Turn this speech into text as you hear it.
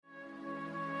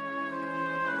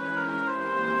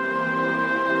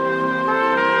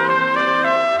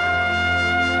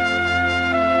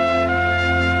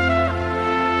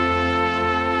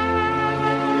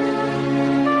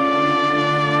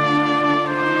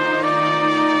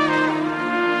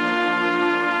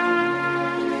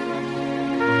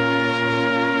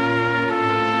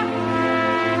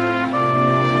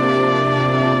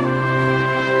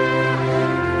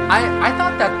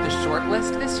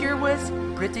list this year was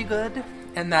pretty good,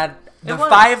 and that the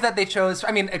 5 that they chose,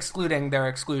 I mean, excluding their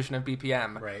exclusion of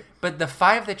BPM, right? But the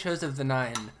 5 they chose of the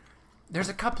 9, there's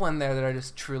a couple in there that are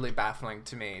just truly baffling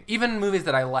to me. Even movies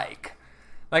that I like.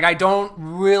 Like, I don't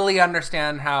really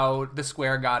understand how The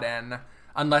Square got in,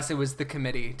 unless it was the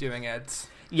committee doing it.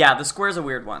 Yeah, The Square's a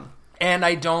weird one. And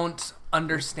I don't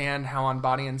understand how On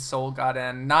Body and Soul got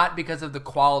in, not because of the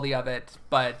quality of it,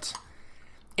 but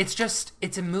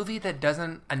it's a movie that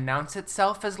doesn't announce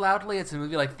itself as loudly. It's a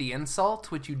movie like The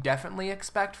Insult, which you definitely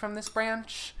expect from this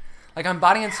branch. Like, On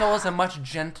Body and Soul is a much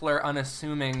gentler,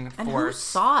 unassuming And force. who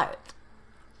saw it?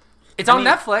 It's on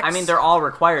Netflix. I mean, they're all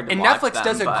required to and watch Netflix them,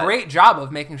 does a but great job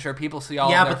of making sure people see all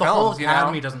of their but the films, whole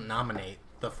Academy you know? doesn't nominate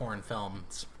the foreign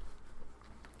films.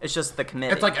 It's just the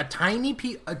committee. It's like a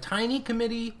tiny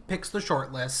committee picks the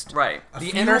short list. Right. A The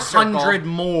few inner circle. hundred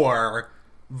more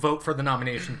vote for the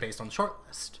nomination based on the short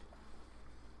list.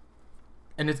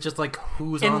 And it's just like,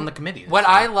 who's on the committee? What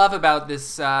I love about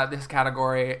this this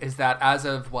category is that as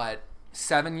of,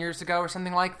 7 years ago or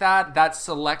something like that, that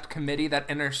select committee, that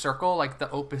inner circle, like the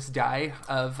Opus Dei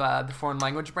of the foreign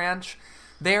language branch,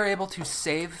 they are able to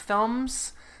save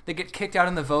films that get kicked out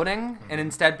in the voting and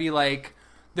instead be like,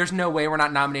 there's no way we're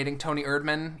not nominating Tony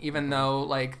Erdmann, even though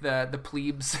like the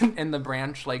plebes in the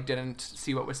branch like didn't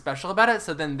see what was special about it.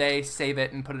 So then they save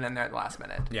it and put it in there at the last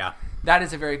minute. Yeah. That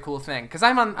is a very cool thing because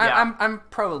I'm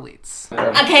pro elites.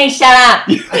 Okay, shut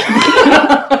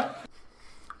up.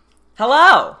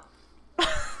 Hello.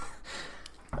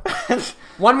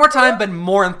 One more time, but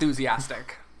more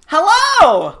enthusiastic.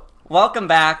 Hello. Welcome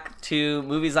back to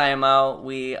Movies IMO.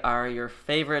 We are your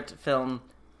favorite film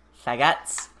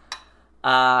faggots.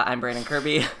 I'm Brandon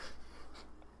Kirby.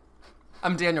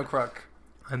 I'm Daniel Crook.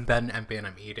 I'm Ben Empey and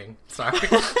I'm eating. Sorry.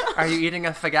 Are you eating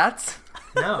a baguette?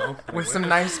 No. With some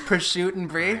nice prosciutto and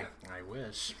brie? I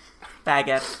wish.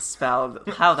 Faggot spelled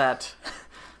how that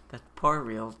poor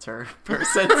realtor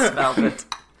person spelled it.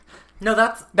 No,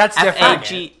 that's different.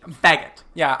 F-A-G, faggot.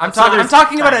 Yeah, I'm So talking there's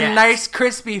about a baguette. nice,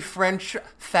 crispy French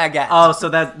baguette. Oh, so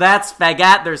that's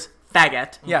faggot. There's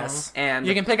faggot. Yes. And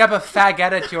you can pick up a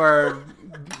baguette at your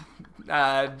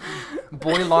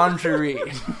boy lingerie.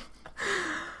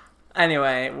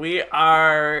 Anyway, we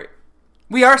are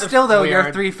still, though, we your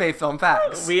are- 3 Faye film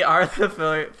facts.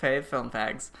 the Faye Film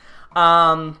Fags.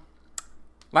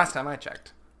 Last time I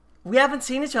checked. We haven't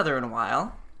seen each other in a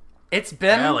while. It's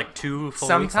been like 2 full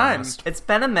some weeks time. almost. It's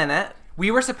been a minute. We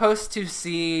were supposed to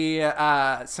see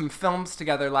some films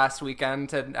together last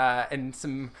weekend and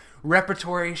some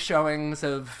repertory showings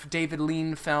of David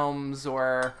Lean films,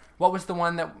 or what was the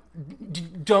one that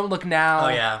Don't Look Now? Oh,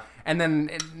 yeah. And then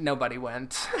nobody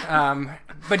went.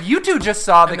 But you two just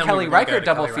saw the And then Kelly we were gonna go Reichardt to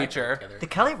double Kelly Reichardt feature. together. The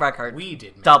Kelly Reichardt We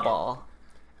did make double.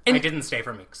 I didn't stay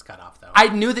for Meek's cutoff though. I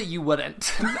knew that you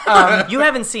wouldn't. You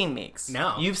haven't seen Meeks.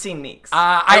 No. You've seen Meeks.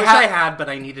 I wish I had, but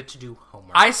I needed to do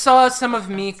homework. I saw some of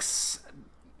Meek's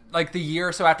like the year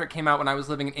or so after it came out when I was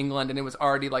living in England, and it was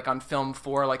already like on Film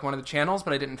 4, like one of the channels,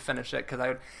 but I didn't finish it because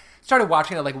I started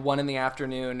watching it at like 1 in the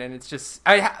afternoon, and it's just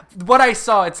what I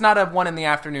saw. It's not a 1 in the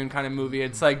afternoon kind of movie.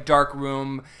 It's like dark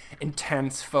room,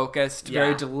 intense, focused,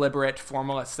 very deliberate,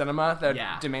 formalist cinema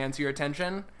that demands your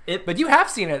attention. But you have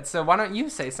seen it, so why don't you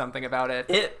say something about it?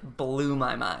 It blew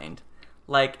my mind.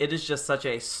 Like, it is just such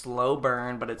a slow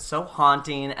burn, but it's so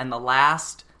haunting, and the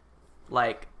last,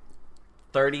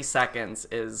 30 seconds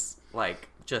is,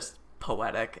 just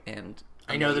poetic and amazing.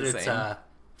 I know that it's a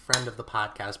friend of the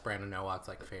podcast, Brandon Nowak's,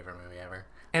 favorite movie ever.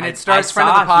 And I it stars friend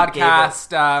of the saw he gave podcast,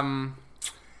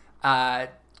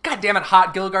 God damn it,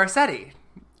 Hot Gil Garcetti,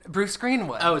 Bruce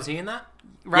Greenwood. Oh, is he in that?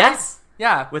 Right? Yes.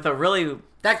 Yeah. With a really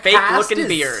That fake-looking cast is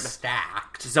beard.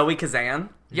 stacked. Zoe Kazan.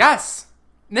 Yes.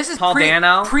 This is Paul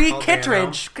Dano.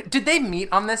 pre-Kittredge. Did they meet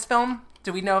on this film?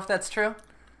 Do we know if that's true?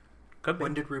 Could be.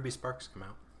 When did Ruby Sparks come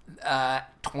out?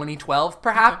 2012,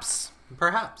 perhaps?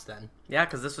 Perhaps then. Yeah,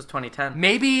 because this was 2010.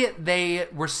 Maybe they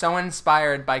were so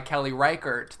inspired by Kelly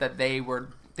Reichardt that they were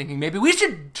thinking, maybe we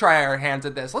should try our hands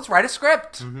at this. Let's write a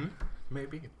script. Mm-hmm.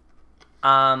 Maybe.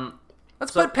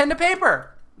 Let's put pen to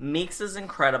paper. Meeks is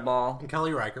incredible. And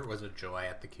Kelly Reichardt was a joy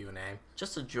at the Q&A.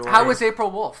 Just a joy. How was April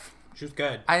Wolf? She was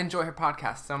good. I enjoy her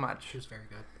podcast so much. She was very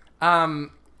good.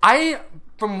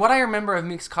 From what I remember of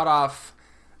Meeks Cutoff,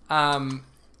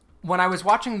 when I was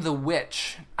watching The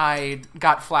Witch, I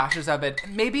got flashes of it.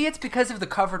 Maybe it's because of the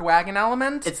covered wagon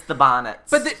element. It's the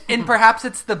bonnets. And perhaps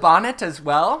it's the bonnet as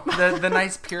well. The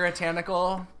nice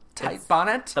puritanical tight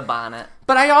bonnet. the bonnet.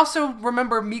 But I also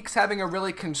remember Meeks having a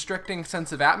really constricting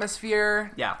sense of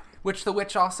atmosphere. Yeah. Which The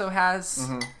Witch also has.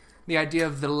 Mm-hmm. The idea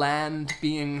of the land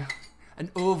being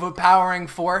an overpowering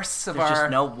force of There's our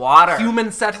just no water.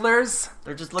 human settlers.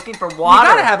 They're just looking for water.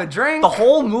 You gotta have a drink. The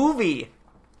whole movie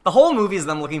is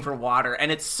them looking for water,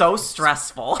 and it's so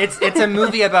stressful. It's a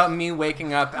movie about me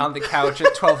waking up on the couch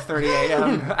at 12:30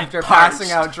 a.m. after parched.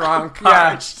 passing out drunk.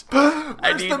 Parched. Yeah.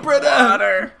 I Where's need the Brita?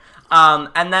 water.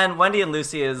 And then Wendy and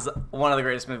Lucy is one of the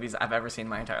greatest movies I've ever seen in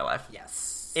my entire life.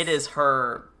 Yes. It is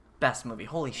her best movie.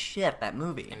 Holy shit, that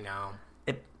movie. I know.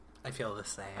 It, I feel the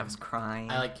same. I was crying.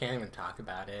 I can't even talk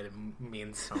about it. It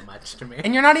means so much to me.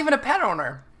 And you're not even a pet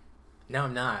owner. No,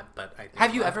 I'm not. But I do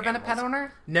Have you love ever been a animals. pet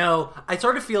owner? No, I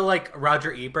sort of feel like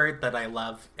Roger Ebert that I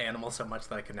love animals so much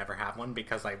that I could never have one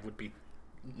because I would be.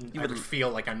 I would feel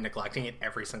like I'm neglecting it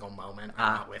every single moment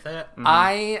I'm not with it.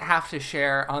 I have to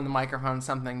share on the microphone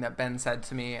something that Ben said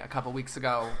to me a couple weeks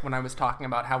ago when I was talking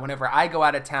about how whenever I go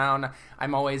out of town,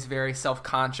 I'm always very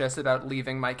self-conscious about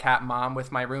leaving my cat mom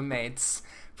with my roommates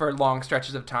for long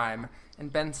stretches of time.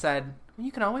 And Ben said, well,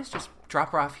 you can always just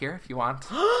drop her off here if you want.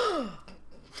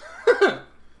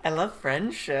 I love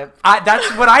friendship.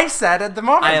 That's what I said at the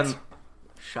moment. I am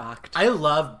shocked. I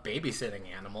love babysitting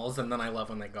animals, and then I love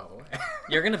when they go away.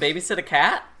 You're gonna babysit a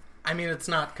cat? I mean, it's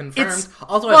not confirmed. It's-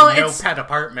 Also, well, I have no it's- pet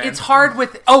apartment. It's hard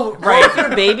with... Oh, Right. If right.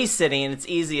 you're babysitting, and it's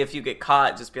easy if you get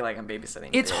caught, just be like, I'm babysitting.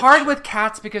 It's bitch. hard with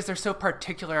cats because they're so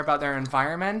particular about their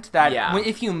environment that Yeah.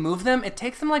 if you move them, it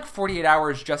takes them like 48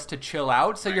 hours just to chill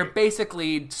out. So you're Right.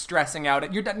 basically stressing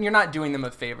out. You're not doing them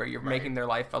a favor. You're making their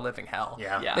life a living hell.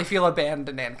 Yeah. Yeah. They feel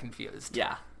abandoned and confused.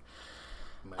 Yeah.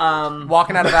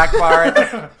 Walking out of that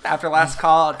bar after last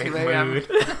call at 2 a.m.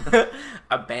 Mood.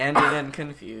 Abandoned and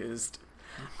confused.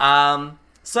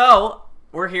 So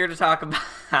we're here to talk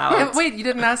about. Wait, you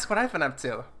didn't ask what I've been up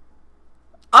to.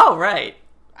 Oh, right.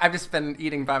 I've just been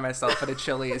eating by myself at a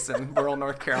Chili's in rural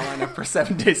North Carolina for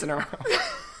 7 days in a row.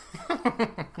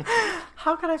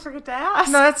 How could I forget to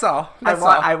ask? No, that's all. That's all.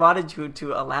 I wanted you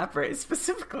to elaborate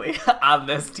specifically on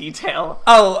this detail.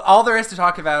 Oh, all there is to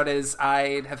talk about is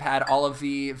I have had all of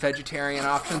the vegetarian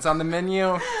options on the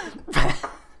menu.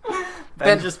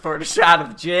 Ben just poured a shot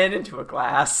of gin into a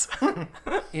glass.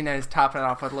 You know, he's topping it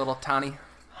off with a little tawny.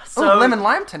 So- Oh, lemon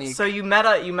lime tonic. So you met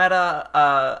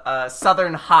a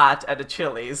Southern hot at a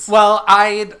Chili's. Well,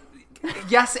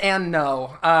 yes and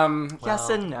no. Yes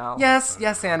and no.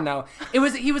 Yes and no.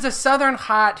 He was a Southern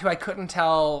hot who I couldn't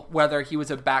tell whether he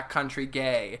was a backcountry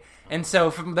gay. And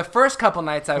so from the first couple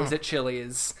nights I was at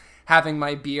Chili's having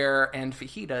my beer and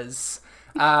fajitas,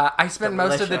 I spent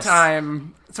most of the Delicious.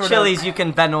 time sort Chili's, of... you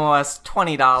can Venmo us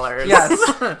 $20.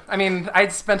 Yes. I mean,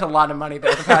 I'd spent a lot of money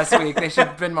there the past week. They should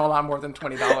Venmo a lot more than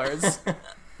 $20.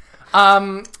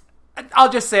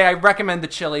 I'll just say I recommend the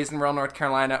Chili's in rural North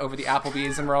Carolina over the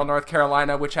Applebee's in rural North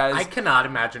Carolina, which has... I cannot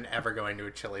imagine ever going to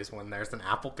a Chili's when there's an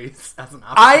Applebee's as an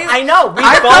option. I know. We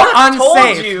I felt both told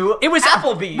unsafe. you It was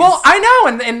Applebee's. Well, I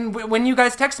know, and when you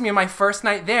guys texted me on my first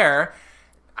night there,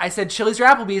 I said Chili's or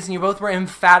Applebee's, and you both were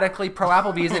emphatically pro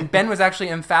Applebee's, and Ben was actually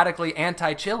emphatically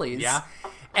anti Chili's. Yeah.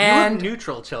 And you were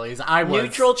neutral Chili's. I was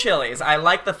neutral Chili's. I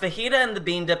like the fajita and the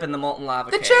bean dip and the molten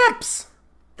lava the cake. chips.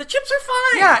 The chips are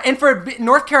fine. Yeah, and for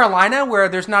North Carolina, where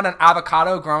there's not an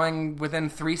avocado growing within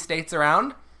 3 states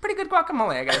around, pretty good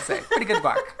guacamole, I gotta say. Pretty good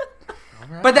guac.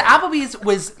 But the Applebee's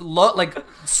was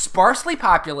sparsely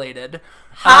populated.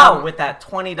 How? With that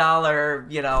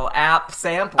 $20, app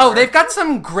sampler. Oh, they've got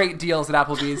some great deals at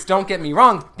Applebee's. Don't get me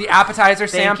wrong. The appetizer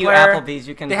Thank you, sampler. Applebee's.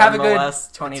 You can they have a Venmo good. us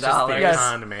 $20. It's just the Yes.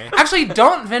 economy. Actually,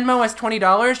 don't Venmo us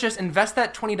 $20. Just invest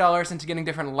that $20 into getting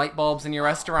different light bulbs in your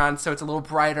restaurant, so it's a little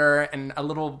brighter and a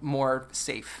little more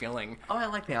safe feeling. Oh, I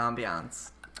like the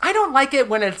ambiance. I don't like it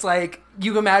when it's like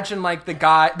you imagine like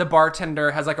the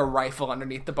bartender has like a rifle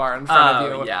underneath the bar in front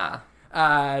of you. Yeah.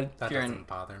 That You're doesn't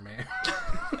bother me.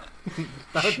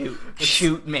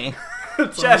 Shoot me.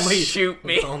 It's Just only- shoot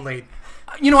me. It's only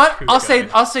You know what? Too I'll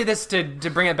good. say this to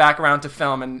bring it back around to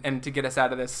film and to get us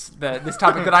out of this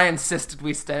topic that I insisted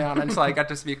we stay on until I got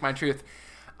to speak my truth.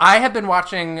 I have been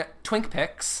watching Twink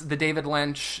Pix, the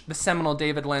seminal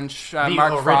David Lynch,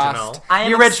 Mark original. Frost. I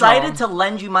am the original. excited to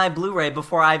lend you my Blu-ray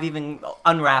before I've even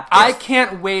unwrapped it. I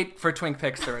can't wait for Twink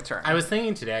Pix to return. I was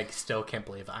thinking today, I still can't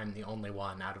believe I'm the only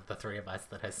one out of the three of us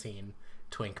that has seen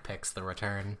Twink Pix: The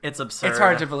Return, It's absurd. It's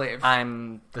hard to believe.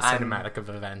 I'm the cinematic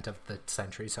event of the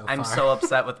century so far. I'm so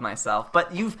upset with myself.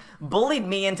 But you've bullied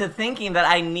me into thinking that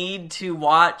I need to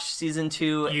watch season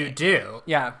 2. You do.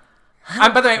 Yeah. By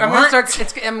the way, I'm What?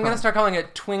 gonna start calling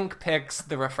it Twink Pix: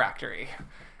 The Refractory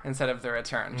instead of The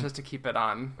Return, just to keep it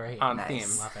on Great. on Nice.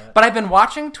 theme. Love it. But I've been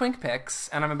watching Twink Pix,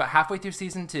 and I'm about halfway through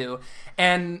season 2,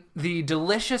 and the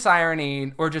delicious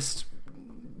irony, or just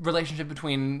relationship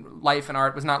between life and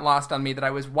art, was not lost on me that I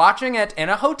was watching it in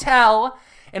a hotel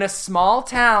in a small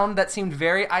town that seemed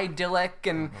very idyllic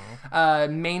and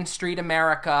Main Street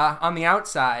America on the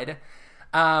outside.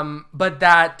 But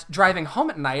that driving home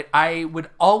at night, I would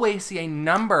always see a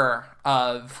number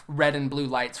of red and blue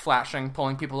lights flashing,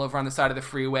 pulling people over on the side of the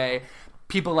freeway.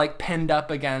 People like pinned up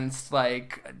against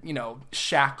like, you know,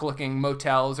 shack looking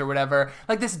motels or whatever,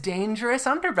 like this dangerous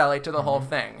underbelly to the whole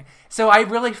thing. So I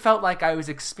really felt like I was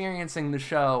experiencing the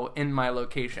show in my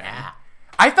location. Yeah.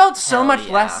 I felt so Hell much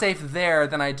yeah. less safe there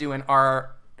than I do in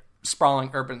our sprawling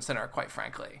urban center, quite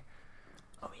frankly.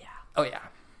 Oh yeah. Oh yeah.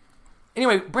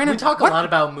 Anyway, Brandon, We talk what- a lot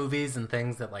about movies and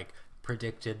things that like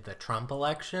predicted the Trump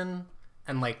election,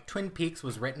 and like Twin Peaks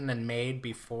was written and made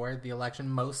before the election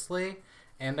mostly.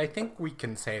 And I think we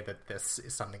can say that this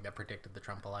is something that predicted the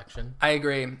Trump election. I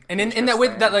agree, and in that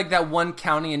with that like that one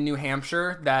county in New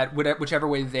Hampshire that whichever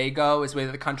way they go is the way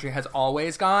that the country has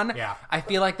always gone. Yeah. I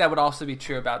feel like that would also be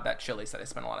true about that Chili's that I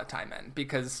spent a lot of time in,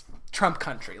 because Trump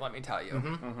country. Let me tell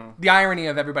you, the irony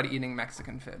of everybody eating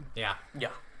Mexican food. Yeah. Yeah.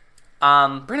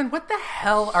 Brandon, what the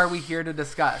hell are we here to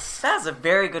discuss? That's a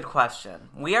very good question.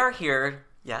 We are here.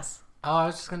 Yes. Oh, I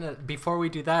was just gonna. Before we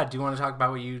do that, do you want to talk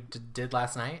about what you did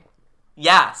last night?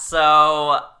 Yeah,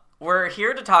 so we're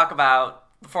here to talk about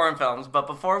foreign films, but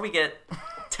before we get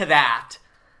to that,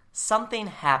 something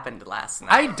happened last night.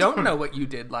 I don't know what you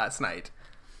did last night.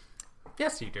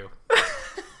 Yes, you do. Are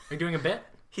you doing a bit?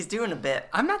 He's doing a bit.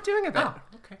 I'm not doing a bit. Oh,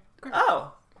 okay. Great.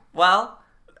 Oh, well,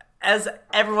 as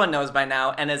everyone knows by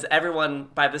now, and as everyone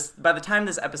by the time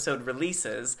this episode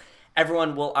releases,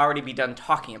 everyone will already be done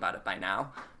talking about it by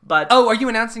now. But Oh, are you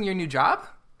announcing your new job?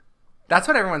 That's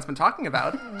what everyone's been talking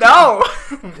about. no,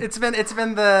 It's been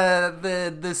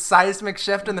the seismic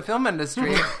shift in the film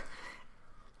industry.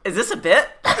 is this a bit?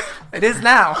 It is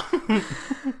now.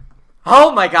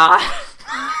 Oh my god,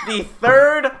 the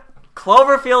third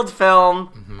Cloverfield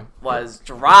film was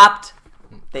dropped.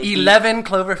 They 11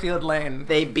 Cloverfield Lane.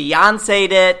 They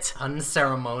Beyonce'd it.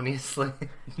 Unceremoniously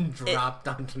dropped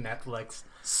onto Netflix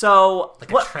So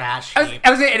like what? a trash I was heap.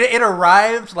 gonna, it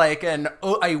arrived like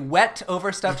a wet,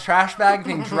 overstuffed trash bag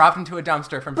being dropped into a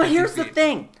dumpster from 50 But here's the feet.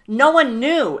 thing: no one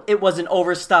knew it was an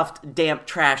overstuffed, damp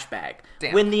trash bag.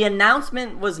 Damn. When the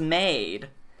announcement was made,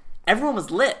 everyone was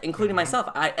lit, including myself.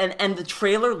 And the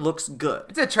trailer looks good.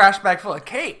 It's a trash bag full of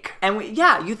cake. And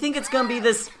you think it's gonna be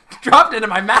this? Dropped into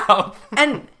my mouth.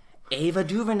 And Ava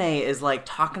DuVernay is like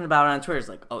talking about it on Twitter. It's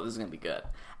like, oh, this is gonna be good.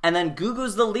 And then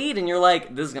Gugu's the lead, and you're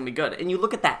like, this is gonna be good. And you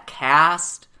look at that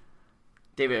cast: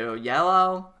 David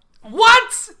Oyelowo.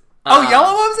 What? Oh,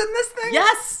 Yellow was in this thing?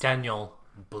 Yes. Daniel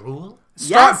Brühl?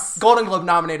 Yes. Golden Globe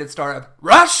nominated star of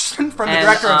Rush from the And,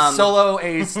 director of Solo,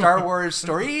 a Star Wars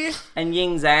story. And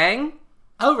Ying Zhang.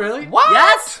 Oh, really? What?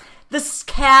 Yes! This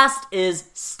cast is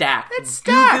stacked. It's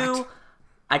stacked. Gugu,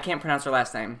 I can't pronounce her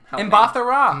last name. Help me. Mbatha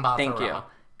Raw. Mbatha Thank you. Raw.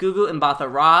 Gugu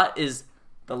Mbatha Raw is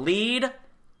the lead.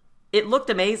 It looked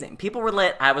amazing. People were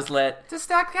lit. I was lit. It's a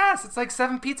stacked cast. It's like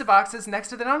 7 pizza boxes next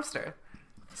to the dumpster.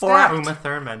 For Stacked. Uma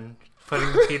Thurman putting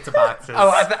pizza boxes. Oh,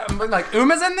 I'm like,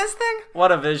 Uma's in this thing?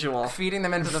 What a visual. Feeding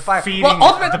them into the fire. feeding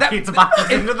ultimately, the pizza boxes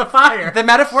into the fire. The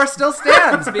metaphor still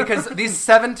stands because these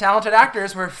 7 talented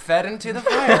actors were fed into the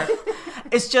fire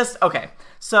It's just, okay.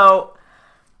 So,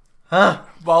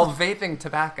 while vaping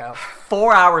tobacco.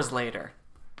 4 hours later,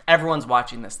 everyone's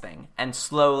watching this thing. And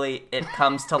slowly it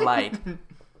comes to light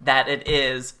that it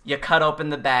is, you cut open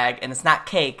the bag and it's not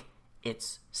cake,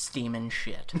 it's steaming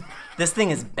shit. This thing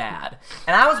is bad.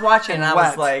 And I was watching and I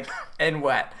was wet. like, and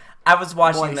wet. I was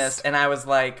watching Moist. this and I was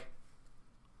like,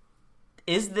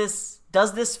 does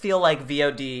this feel like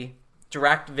VOD,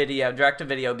 direct to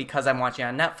video because I'm watching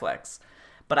on Netflix?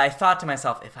 But I thought to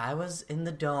myself, if I was in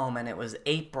the Dome and it was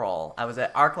April, I was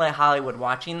at ArcLight Hollywood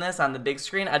watching this on the big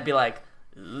screen, I'd be like,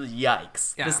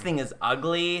 yikes. Yeah. This thing is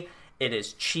ugly. It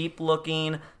is cheap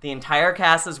looking. The entire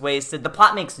cast is wasted. The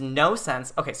plot makes no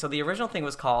sense. Okay, so the original thing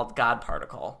was called God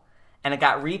Particle, and it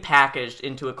got repackaged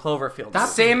into a Cloverfield.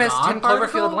 That's movie. Same as God 10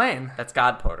 Particle? Cloverfield Lane. That's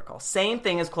God Particle. Same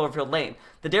thing as Cloverfield Lane.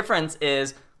 The difference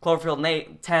is 10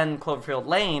 Cloverfield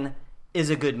Lane is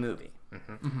a good movie.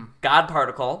 Mm-hmm. God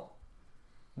Particle,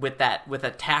 with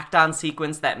a tacked on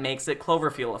sequence that makes it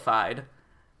Cloverfieldified,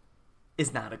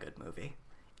 is not a good movie.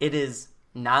 It is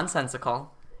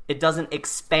nonsensical. It doesn't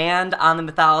expand on the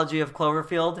mythology of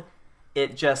Cloverfield.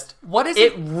 It just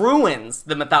it ruins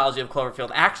the mythology of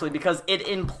Cloverfield, actually, because it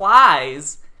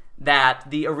implies that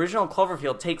the original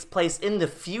Cloverfield takes place in the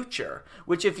future,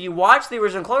 which if you watch the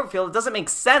original Cloverfield, it doesn't make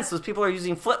sense. Those people are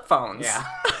using flip phones. Yeah.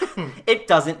 It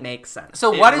doesn't make sense.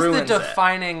 So It what is the ruins it.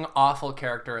 defining awful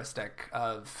characteristic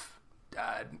of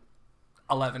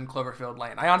 11 Cloverfield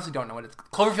Lane? I honestly don't know what it's...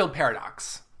 Cloverfield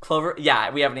Paradox.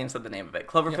 we haven't even said the name of it.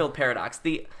 Cloverfield Paradox.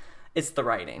 It's the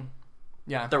writing.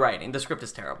 Yeah. The writing. The script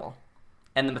is terrible.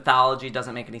 And the mythology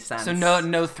doesn't make any sense. So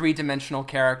no three-dimensional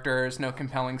characters, no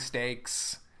compelling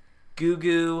stakes.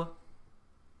 Gugu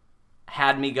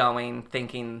had me going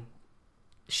thinking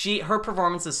her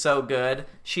performance is so good,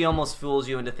 she almost fools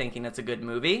you into thinking it's a good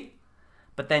movie.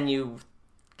 But then you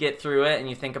get through it and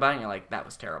you think about it and you're like, that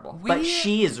was terrible. But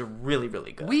she is really,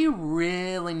 really good. We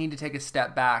really need to take a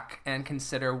step back and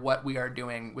consider what we are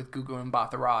doing with Gugu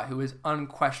Mbatha-Raw, who is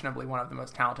unquestionably one of the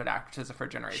most talented actresses of her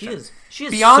generation. She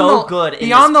is so good in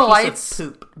Beyond this the piece Lights,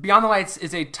 of poop. Beyond the Lights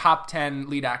is a top 10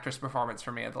 lead actress performance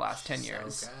for me of the last 10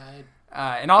 years. So good.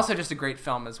 And also just a great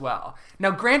film as well.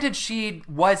 Now, granted, she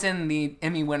was in the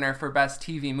Emmy winner for Best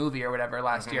TV Movie or whatever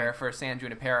last year for San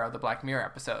Junipero, the Black Mirror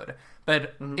episode.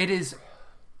 But it is...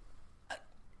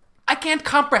 I can't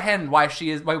comprehend why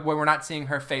we're not seeing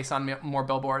her face on more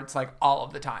billboards like all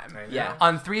of the time. Yeah.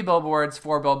 On 3 billboards,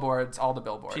 4 billboards, all the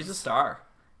billboards. She's a star.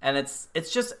 And it's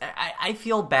just... I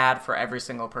feel bad for every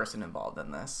single person involved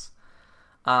in this.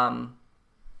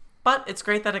 But it's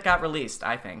great that it got released,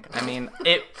 I think. I mean,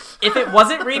 if it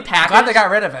wasn't repackaged... Glad they got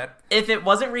rid of it. If it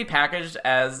wasn't repackaged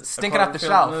as Stinking a off the Cloverfield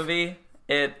shelf movie,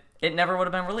 it never would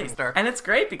have been released. Sure. And it's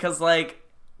great because, like,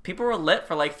 people were lit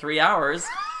for, like, 3 hours.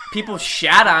 People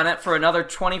shat on it for another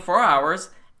 24 hours,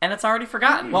 and it's already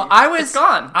forgotten. Well, it's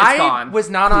gone. It's gone. Was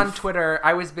not on Twitter.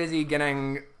 I was busy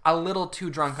getting a little too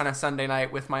drunk on a Sunday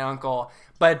night with my uncle.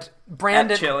 But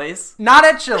Brandon... At Chili's? Not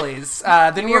at Chili's.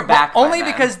 were back by only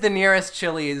then. because the nearest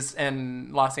Chili's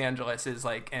in Los Angeles is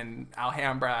like in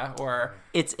Alhambra or...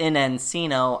 It's in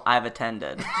Encino. I've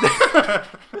attended.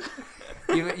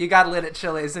 You got lit at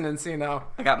Chili's in Encino.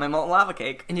 I got my molten lava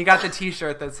cake. And you got the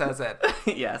t-shirt that says it.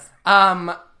 Yes.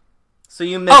 So So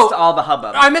you missed all the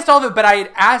hubbub. I missed all of it, but I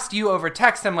asked you over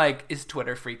text. I'm like, is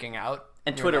Twitter freaking out?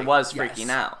 And you're Twitter like, was yes. freaking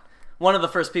out. One of the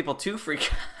first people to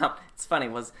freak out, it's funny,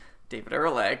 was David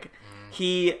Ehrlich.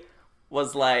 He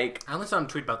was like... I only saw him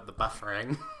tweet about the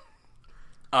buffering.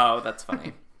 Oh, that's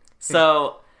funny.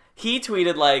 So he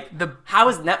tweeted like, how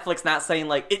is Netflix not saying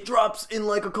like, it drops in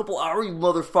like a couple hours, you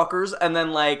motherfuckers? And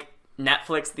then like,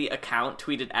 Netflix, the account,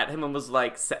 tweeted at him and was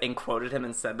like, and quoted him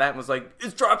and said that and was like,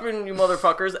 it's dropping, you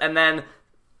motherfuckers. And then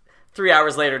 3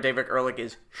 hours later, David Ehrlich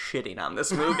is shitting on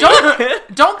this movie.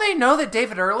 Don't they know that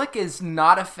David Ehrlich is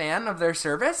not a fan of their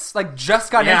service? Like,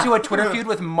 just got into a Twitter feud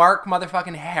with Mark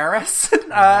motherfucking Harris,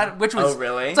 which was... Oh,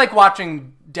 really? It's like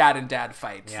watching dad and dad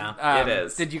fight. Yeah. It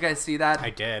is. Did you guys see that?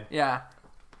 I did. Yeah.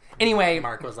 Anyway...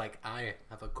 Mark was like, I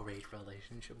have a great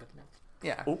relationship with Netflix.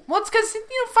 Yeah. Well, it's because,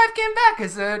 Five Came Back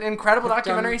is an incredible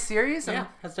documentary series. And, Yeah,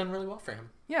 has done really well for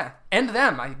him. Yeah. And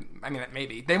them. I mean,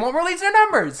 maybe. They won't release their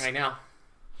numbers. I know.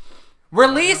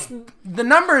 Release the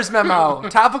numbers memo.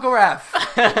 Topical ref.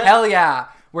 Hell yeah.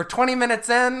 We're 20 minutes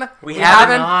in. We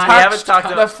haven't touched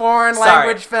the foreign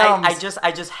language films.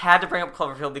 I just had to bring up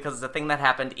Cloverfield because it's a thing that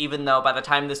happened, even though by the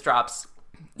time this drops,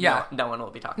 Yeah. no one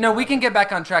will be talking No, about we can get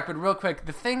back on track, but real quick,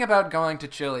 the thing about going to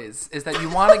Chili's is that you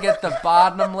want to get the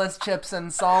bottomless chips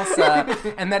and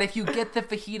salsa, and that if you get the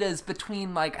fajitas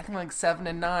between, I think 7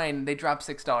 and 9, they drop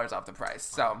 $6 off the price.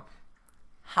 So,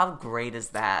 How great is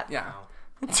that? yeah.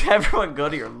 To everyone, go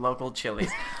to your local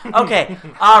Chili's. Okay,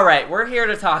 all right. We're here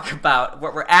to talk about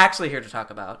what we're actually here to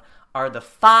talk about are the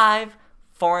 5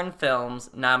 foreign films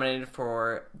nominated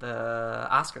for the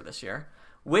Oscar this year,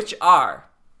 which are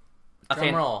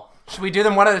Drum roll. Should we do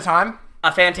them one at a time?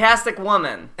 A Fantastic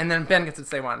Woman, And then Ben gets to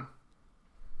say one.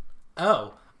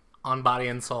 Oh, On Body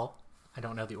and Soul. I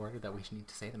don't know the order that we need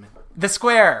to say them in. The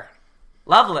Square.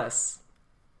 Loveless,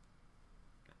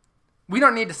 We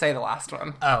don't need to say the last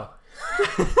one. Oh.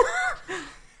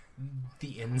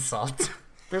 The Insult.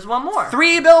 There's one more.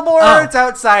 3 billboards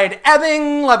outside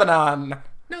Ebbing, Lebanon.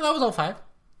 No, that was all 5.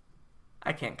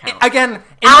 I can't count. Again,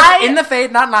 in the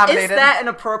fade, not nominated. Is that an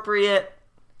appropriate...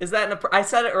 I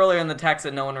said it earlier in the text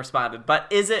and no one responded, but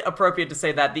is it appropriate to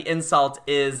say that the insult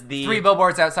is the... 3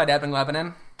 billboards outside Ebbing,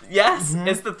 Lebanon? Yes,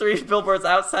 it's the 3 billboards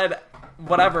outside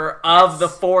whatever of the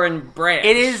foreign branch.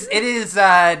 It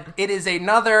is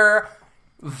another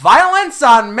violence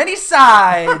on many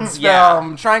sides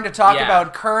film trying to talk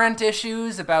about current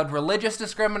issues, about religious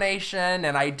discrimination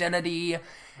and identity,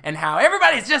 and how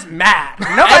everybody's just mad.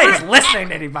 Nobody's listening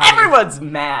to anybody. Everyone's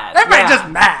mad. Everybody's just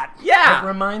mad. Yeah. It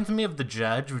reminds me of The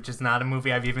Judge, which is not a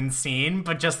movie I've even seen,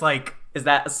 but just Is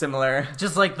that similar?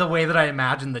 just like the way that I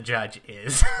imagine The Judge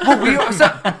is.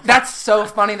 That's so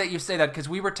funny that you say that, because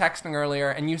we were texting earlier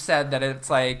and you said that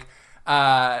it's like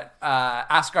Asghar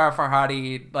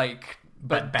Farhadi, but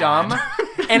But bad. dumb.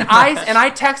 And I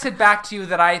texted back to you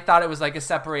that I thought it was like a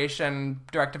separation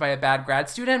directed by a bad grad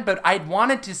student, but I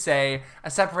wanted to say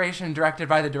a separation directed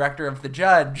by the director of The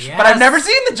Judge. Yes. But I've never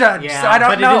seen The Judge, so I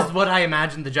don't know. But it is what I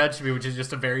imagined The Judge to be, which is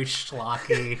just a very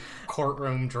schlocky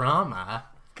courtroom drama.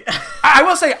 I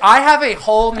will say I have a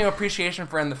whole new appreciation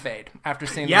for In the Fade after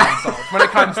seeing The Insult when it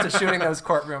comes to shooting those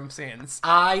courtroom scenes.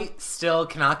 I still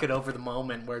cannot get over the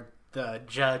moment where the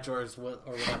judge or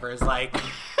whatever is like,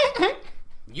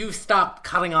 you stop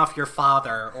cutting off your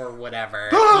father or whatever.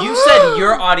 You said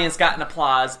your audience got an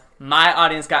applause. My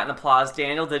audience got an applause.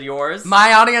 Daniel, did yours?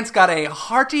 My audience got a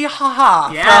hearty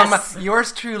ha-ha Yes. from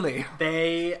yours truly.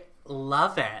 They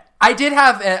love it. I did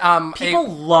have People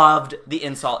loved The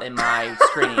Insult in my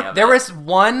screening of There it. was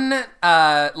one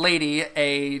lady,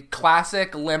 a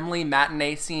classic Limley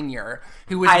matinee senior,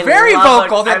 who was very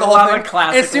vocal throughout the whole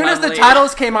thing. As soon as the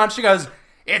titles came on, she goes,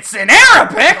 "It's in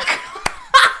Arabic!"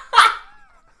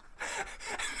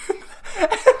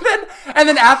 and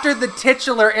then after the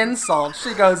titular insult,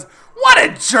 she goes, "What a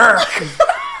jerk!"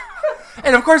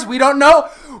 And of course, we don't know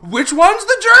which one's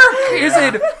the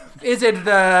jerk. Is it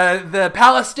the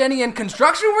Palestinian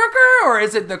construction worker, or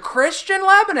is it the Christian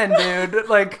Lebanon dude?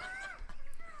 Like,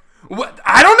 what?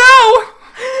 I don't know.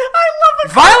 I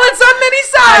love Violence on many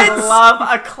sides. I love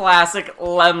a classic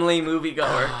Lemley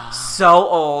moviegoer. So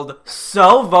old,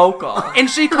 so vocal. And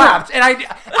she clapped, and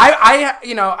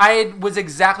I was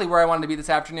exactly where I wanted to be this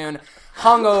afternoon.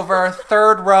 Hungover,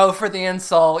 third row for The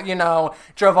Insult,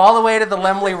 drove all the way to the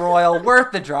Lemley Royal,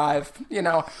 worth the drive,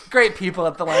 great people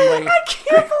at the Lemley. I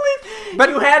can't believe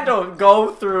you had to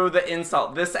go through The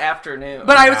Insult this afternoon.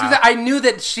 But I knew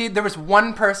that there was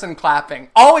one person clapping,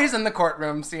 always in the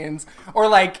courtroom scenes, or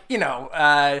when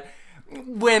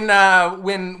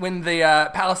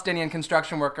the Palestinian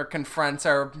construction worker confronts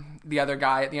the other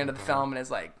guy at the end of the film and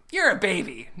is like, "You're a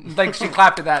baby." Like, she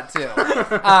clapped at that too.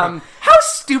 How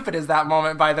stupid is that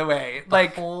moment, by the way?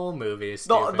 Like, the whole movie is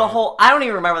stupid. The whole, I don't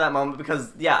even remember that moment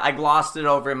because, I glossed it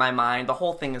over in my mind. The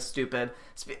whole thing is stupid.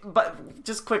 But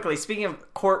just quickly, speaking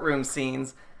of courtroom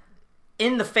scenes,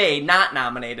 In the Fade, not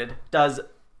nominated, does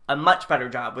a much better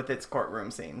job with its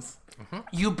courtroom scenes.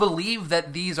 You believe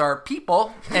that these are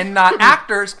people and not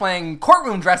actors playing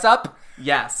courtroom dress up.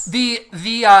 Yes. The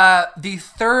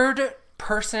third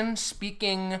person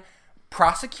speaking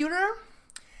prosecutor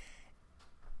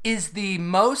is the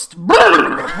most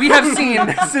we have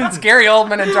seen since Gary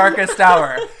Oldman in Darkest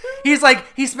Hour. He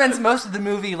spends most of the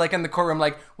movie in the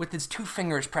courtroom with his two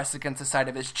fingers pressed against the side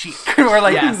of his cheek or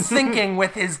thinking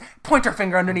with his pointer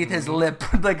finger underneath his lip.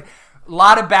 A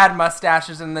lot of bad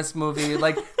mustaches in this movie.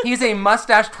 He's a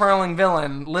mustache twirling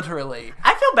villain, literally.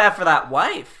 I feel bad for that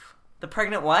wife. The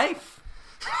pregnant wife.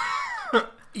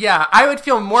 Yeah, I would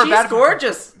feel more bad. She's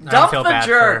gorgeous. I Dump feel the bad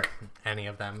jerk. for any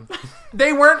of them.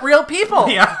 They weren't real people.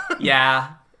 Yeah. Yeah.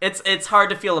 It's hard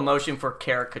to feel emotion for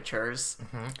caricatures.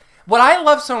 Mm-hmm. What I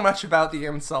love so much about The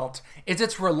Insult is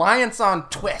its reliance on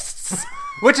twists,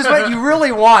 which is what you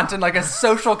really want in a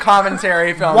social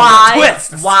commentary film.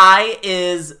 Twists.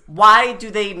 Why do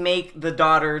they make the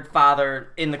daughter father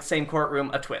in the same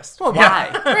courtroom a twist? Well, why?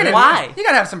 Yeah. Why? You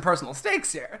gotta have some personal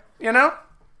stakes here,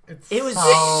 It was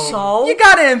so... You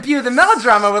gotta imbue the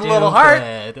melodrama with a little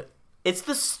heart. It's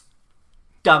the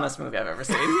dumbest movie I've ever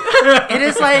seen.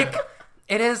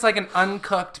 It is like an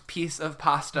uncooked piece of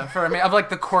pasta for me, of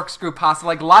the corkscrew pasta,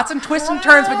 lots of twists and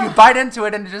turns, but you bite into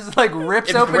it and it just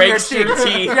rips open your breaks your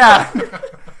teeth. Yeah.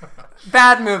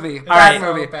 Bad movie. Bad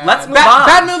movie. bad. Let's move on.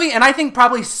 Bad movie, and I think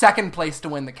probably second place to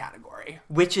win the category.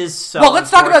 Which is so Well,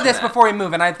 let's talk about this unfortunate. before we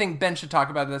move, and I think Ben should talk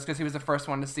about this because he was the first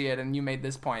one to see it, and you made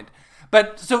this point.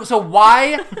 But so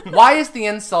why is The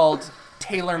Insult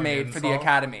tailor-made for the Insult?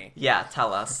 Academy? Yeah,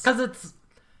 tell us. Because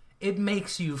it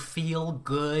makes you feel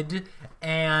good,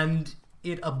 and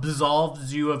it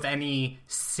absolves you of any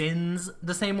sins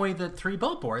the same way that Three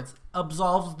Billboards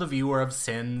absolves the viewer of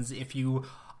sins if you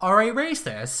are a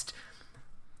racist.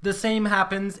 The same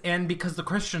happens, and because the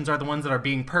Christians are the ones that are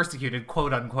being persecuted,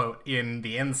 quote-unquote, in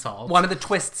The Insult. One of the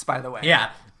twists, by the way.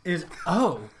 Yeah, is,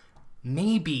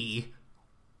 maybe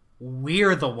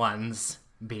we're the ones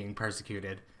being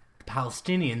persecuted.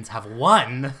 Palestinians have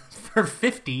won for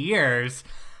 50 years.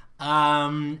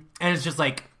 And it's just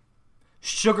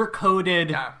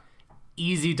sugar-coated,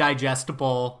 easy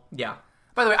digestible. Yeah.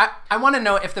 By the way, I want to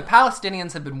know if the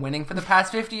Palestinians have been winning for the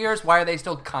past 50 years, why are they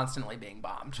still constantly being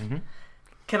bombed? Mm-hmm.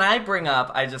 Can I bring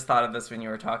up, I just thought of this when you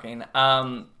were talking,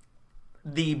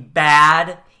 the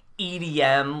bad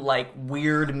EDM,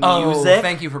 weird music. Oh,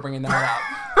 thank you for bringing that up.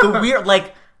 The weird,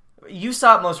 you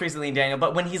saw it most recently, Daniel,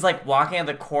 but when he's like walking on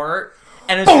the court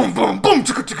and it's boom, boom, boom,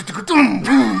 boom,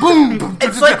 boom, boom.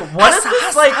 it's like, what is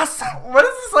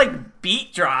this like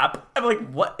beat drop? I'm like,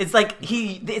 what? It's like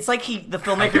the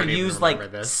filmmaker used like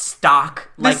stock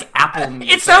like Apple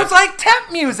music. It sounds like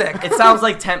temp music. It sounds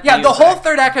like temp Yeah, music. the whole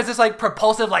third act has this like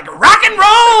propulsive like rock and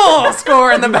roll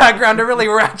score in the background to really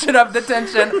ratchet up the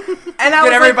tension and I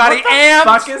get everybody like, what the amped.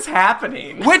 fuck is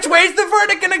happening? Which way's the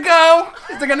verdict gonna go?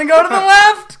 Is it gonna go to the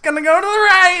left? Gonna go to the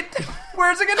right?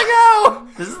 Where's it gonna go?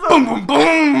 This is the Boom, boom,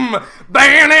 boom,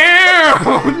 bam,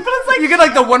 but it's like you get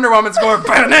like the Wonder Woman score,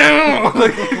 bam,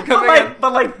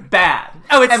 but like bad.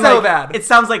 Oh, it's and so like, bad. It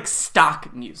sounds like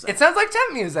stock music. It sounds like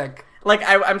temp music. Like,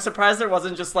 I'm surprised there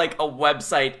wasn't just, like, a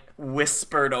website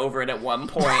whispered over it at one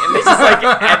point, and they just, like,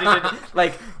 edited,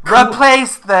 like...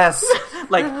 Replace this!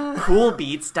 Like,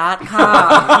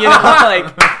 coolbeats.com, you know,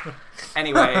 like...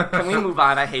 Anyway, can we move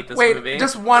on? I hate this movie. Wait,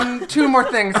 just two more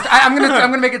things. I'm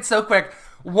gonna make it so quick.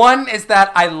 One is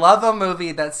that I love a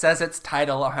movie that says its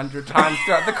title 100 times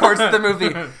throughout the course of the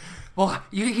movie. Well,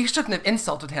 you shouldn't have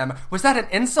insulted him. Was that an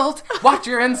insult? Watch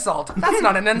your insult. That's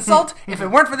not an insult. If it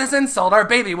weren't for this insult, our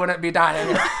baby wouldn't be dying.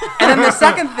 And then the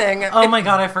second thing... Oh my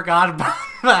god, I forgot about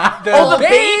that. The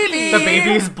baby! The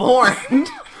baby is born.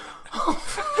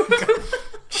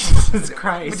 Jesus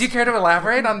Christ. Would you care to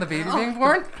elaborate on the baby being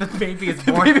born? The baby is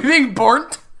The born. baby being born?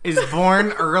 Is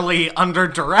born early under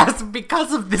duress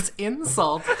because of this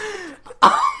insult.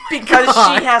 Because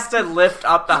she has to lift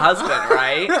up the husband,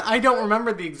 right? I don't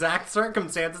remember the exact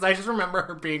circumstances. I just remember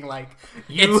her being like,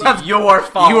 It's your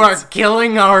fault. You are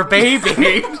killing our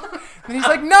baby. And he's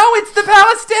like, no, it's the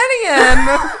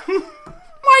Palestinian!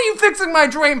 Why are you fixing my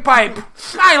drain pipe?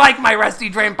 I like my rusty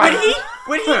drain pipe.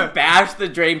 When he bashed the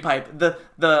drain pipe, the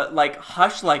like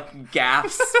hush like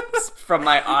gasps from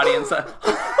my audience.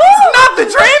 Not the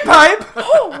drain pipe!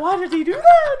 Oh, why did he do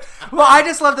that? Well, I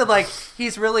just love that, like,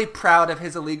 he's really proud of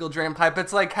his illegal drain pipe.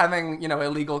 It's like having,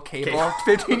 illegal cable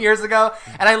 15 years ago.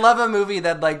 And I love a movie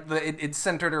that, like, it's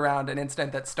centered around an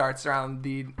incident that starts around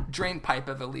the drain pipe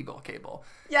of illegal cable.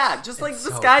 Yeah, just like It's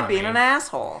this so guy funny. being an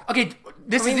asshole. Okay,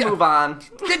 this Can is we move on?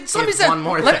 One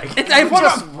more thing. I have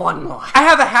Just one more. I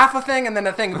have a half a thing and then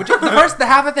a thing. The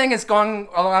half a thing is going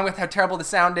along with how terrible the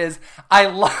sound is. I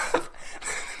love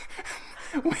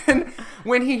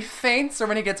when he faints or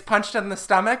when he gets punched in the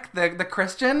stomach, the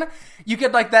Christian, you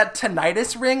get like that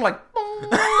tinnitus ring, like.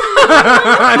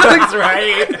 That's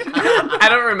right. I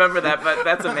don't remember that, but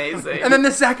that's amazing. And then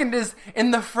the second is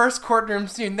in the first courtroom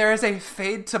scene, there is a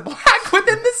fade to black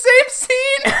within the same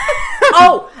scene.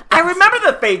 Oh, I remember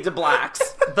the fade to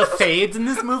blacks. The fades in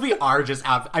this movie are just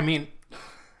out. I mean,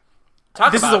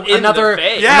 Talk this is about in another the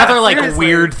fade. Yeah. another like seriously.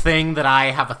 weird thing that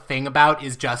I have a thing about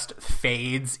is just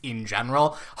fades in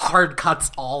general. Hard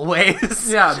cuts always.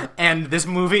 Yeah. And this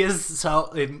movie is so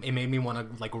it made me want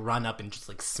to like run up and just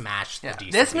like smash the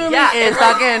DC. This movie Yeah, is it-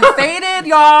 fucking faded,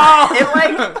 y'all.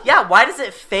 Why does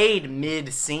it fade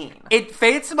mid-scene? It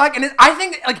fades to black, and I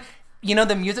think like.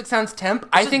 The music sounds temp.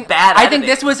 I just think bad I think editing.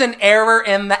 this was an error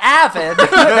in the Avid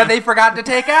that they forgot to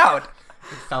take out.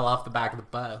 It fell off the back of the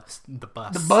bus. The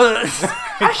bus. Buzz.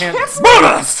 I can't.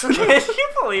 Bonus. Can you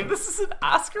believe this is an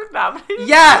Oscar nomination?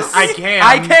 Yes, I can.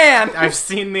 I can. I've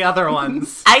seen the other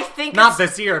ones. I think Not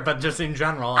it's- this year, but just in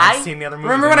general. I've seen the other movies.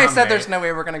 Remember when they I said nominate. there's no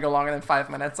way we're gonna go longer than 5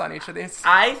 minutes on each of these?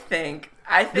 I think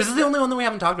This is the only one that we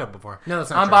haven't talked about before. No,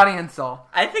 that's not On true. Body and Soul.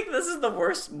 I think this is the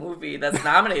worst movie that's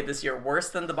nominated this year, worse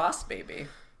than The Boss Baby.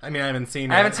 I mean, I haven't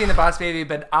seen it. I haven't seen The Boss Baby,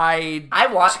 but I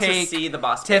want to take see The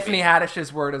Boss Tiffany Baby.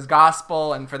 Haddish's word as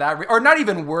gospel, and for that, or not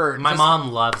even word. My just,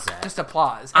 mom loves it. just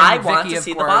applause. I And want Vicky, to of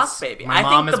see The course. Boss Baby. My I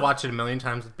mom think has watched it a million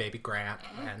times with Baby Grant,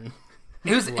 and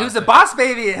Who's loves the it. Boss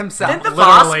Baby himself? Didn't The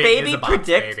Literally Boss is Baby a Boss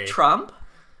predict Baby. Trump?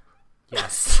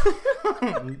 yes.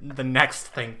 The next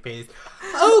thing, please.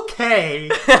 Okay,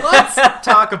 let's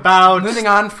talk about Moving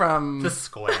on from The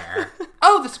Square,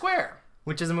 The Square.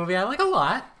 which is a movie I like a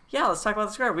lot. Yeah, let's talk about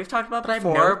The Square. We've talked about I it have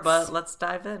before, notes. but let's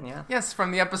dive in, yeah. Yes,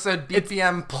 from the episode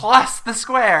BPM plus The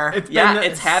Square. Yeah,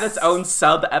 it's had its own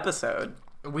sub-episode.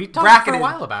 We talked for Bracketed. a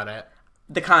while about it.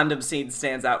 The condom scene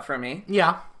stands out for me.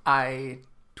 Yeah, I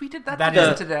tweeted that That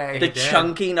today. is- today. The did.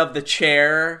 chunking of the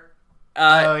chair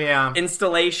oh yeah.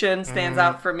 installation stands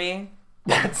out for me.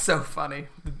 That's so funny.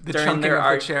 The During chunking their of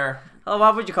art- the chair. Oh,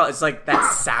 what would you call it? It's like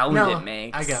that sound No, it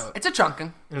makes. I go. It's a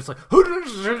chunking. And it's like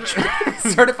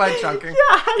Certified chunking.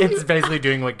 it's basically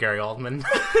doing what Gary Oldman.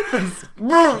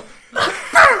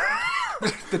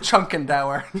 The chunking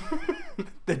dower.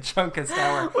 The Drunkest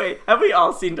Hour. Wait, have we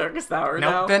all seen Darkest Hour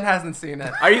Nope. now? Ben hasn't seen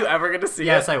it. Are you ever going to see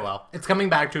Yes, it? I will. It's coming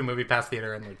back to a movie pass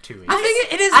theater in like 2 weeks. I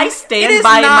think it is. I stand it is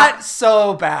by not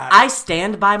so bad. I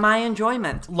stand by my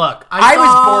enjoyment. Look, I saw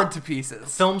was bored to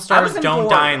pieces. Film I Stars wasn't Don't bored.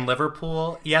 Die in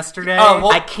Liverpool yesterday. Oh,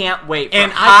 well- I can't wait for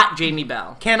And hot Jamie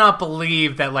Bell. Cannot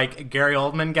believe that like Gary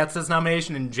Oldman gets this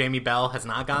nomination and Jamie Bell has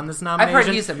not gotten this I've nomination.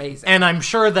 heard he's amazing. And I'm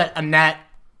sure that Annette,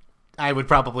 I would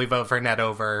probably vote for Annette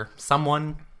over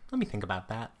someone. Let me think about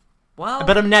that. Well,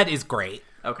 But Annette is great.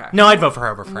 okay. No, I'd vote for her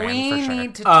over Fran we for sure.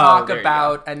 need to talk there you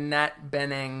about Annette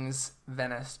Bening's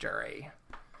Venice Jury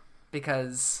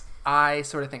because I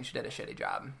sort of think she did a shitty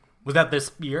job. Was that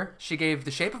this year? She gave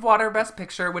The Shape of Water Best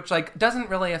Picture, which like doesn't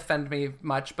really offend me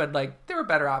much, but like there were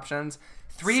better options.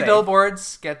 Three Safe.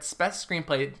 Billboards gets Best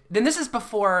Screenplay. Then this is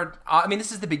before.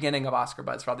 This is the beginning of Oscar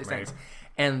buzz for all these Right. things.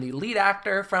 And the lead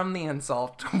actor from The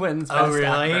Insult wins Oh, Best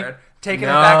really? Actor, taking it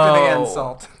back to The No.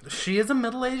 Insult. She is a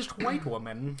middle-aged white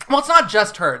woman. Well, it's not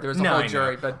just her. There was a No, whole I know.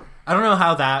 jury, but I don't know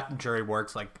how that jury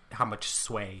works, like how much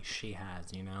sway she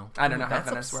has, you know? I don't know how That's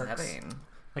Venice works. upsetting.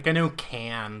 Like I know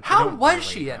Cannes. they How don't was really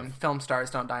she have- in Film Stars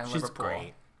Don't Die in She's Liverpool?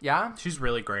 great. Yeah? She's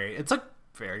really great. It's a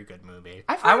very good movie.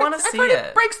 I've I heard wanna I've see heard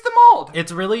it. breaks the mold.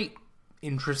 It's really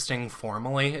interesting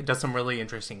formally. It does some really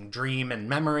interesting dream and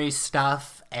memory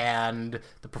stuff, and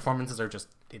the performances are just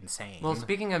insane. Well,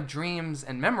 speaking of dreams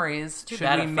and memories, should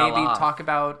bad we it fell maybe off. talk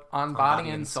about On Body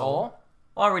and Soul?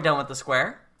 Well, are we done with the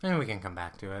square? Maybe we can come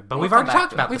back to it, but We'll we've come already back talked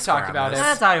to it. about We've the talked square about on it. this.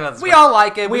 Let's talk about the We square. all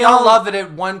like it. We We all all- love that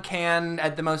it one can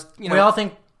at the most, We all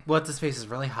think what's his face is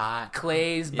really hot.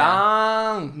 Clay's Yeah.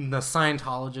 bong. The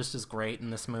Scientologist is great in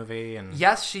this movie, and,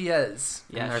 Yes, she is.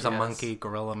 Yeah, and there's she a is. monkey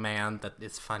gorilla man that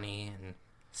is funny, and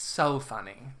So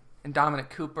funny. And Dominic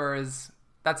Cooper is...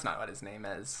 That's not what his name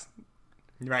is.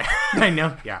 right, I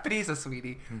know, yeah, But he's a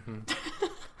sweetie.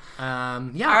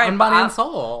 yeah, All right, On Body and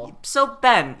Soul. So,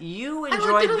 Ben, you liked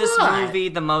enjoyed it a this lot. movie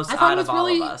the most I thought out it was of all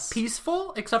really of us.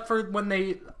 peaceful, except for when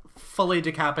they fully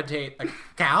decapitate a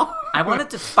cow. I wanted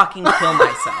to fucking kill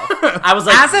myself. I was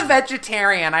like, As a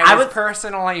vegetarian, I was would-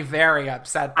 personally very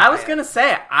upset by I was it. gonna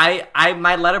say,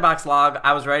 my letterbox log,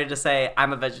 I was ready to say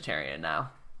I'm a vegetarian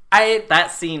now. I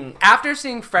That scene, After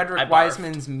seeing Frederick I barfed.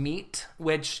 Wiseman's Meat,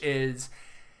 which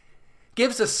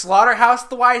gives a Slaughterhouse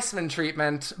the Weissman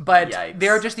treatment, but Yikes.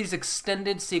 there are just these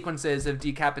extended sequences of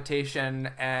decapitation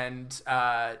and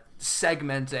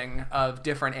segmenting of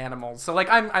different animals. So like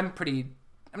I'm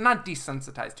not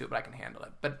desensitized to it, but I can handle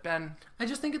it. But Ben, I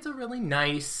just think it's a really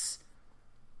nice,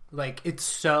 like, it's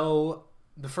so,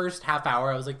 the first half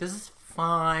hour I was like, this is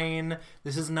fine,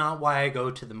 this is not why I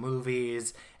go to the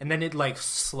movies, and then it like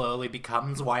slowly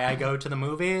becomes why I go to the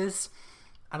movies.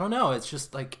 I don't know, it's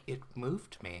just like, it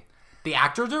moved me. The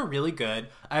actors are really good.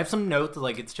 I have some notes,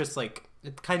 like, it's just like,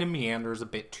 it kind of meanders a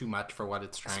bit too much for what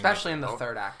it's trying especially to in the do.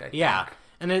 third act, I think. Yeah,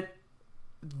 and it,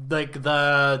 like,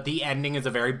 the ending is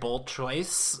a very bold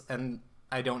choice, and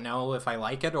I don't know if I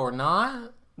like it or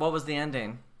not. what was the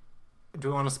ending? Do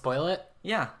we want to spoil it?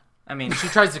 Yeah, I mean, She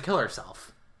tries to kill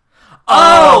herself.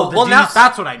 Oh, the well now deuce,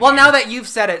 that's what I Well, mean. now that you've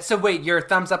said it, so wait, you're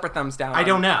thumbs up or thumbs down? I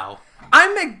don't know.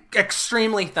 I'm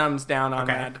extremely thumbs down on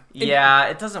Okay. that. yeah,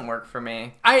 it doesn't work for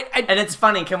me. I And it's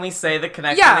funny, can we say the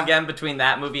connection Yeah. again between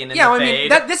that movie and In yeah, the I mean,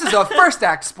 Fade? this is a first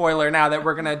act spoiler now that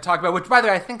we're going to talk about, which, by the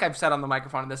way, I think I've said on the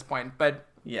microphone at this point. But,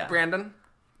 Yeah. Brandon?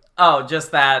 Oh,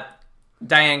 just that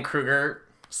Diane Kruger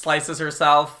slices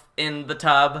herself in the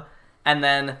tub, and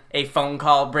then a phone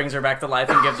call brings her back to life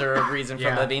and gives her a reason for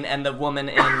Yeah. living, and the woman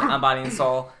in On Body and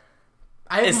Soul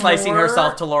I is slicing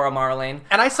herself to Laura Marlene.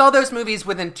 And I saw those movies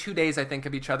within 2 days, I think,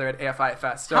 of each other at AFI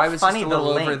Fest. So How I was funny just a the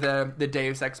little over link. the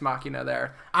Deus Ex Machina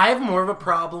there. I have more of a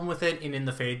problem with it in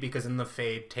the Fade because In the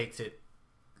Fade takes it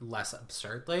less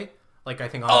absurdly. Like, I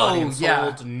think On Body and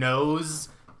yeah. Soul knows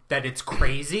that it's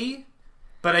crazy,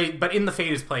 but In the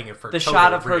Fade is playing it for The total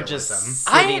shot of her realism. just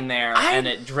sitting there I- and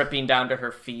it dripping down to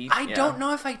her feet. I Yeah. don't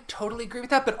know if I totally agree with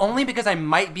that, but only because I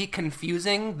might be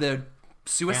confusing the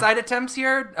suicide attempts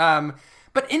here.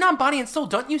 But in On Body and Soul,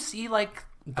 don't you see, like,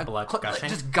 The blood gushing?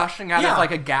 just gushing out Yeah. of,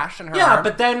 like, a gash in her Yeah, arm?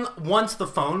 but then once the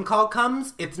phone call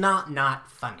comes, it's not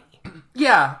funny.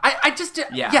 Yeah, I just did.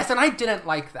 Yeah. Yes, and I didn't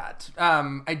like that.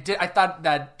 I thought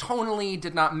that tonally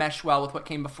did not mesh well with what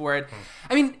came before it.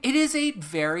 I mean, it is a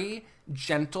very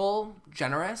gentle,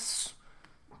 generous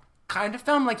kind of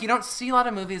film. Like, you don't see a lot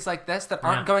of movies like this that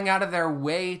aren't Yeah. going out of their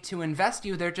way to invest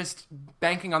you. They're just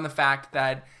banking on the fact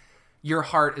that your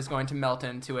heart is going to melt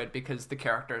into it because the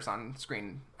characters on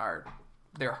screen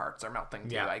their hearts are melting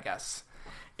too, Yeah. I guess.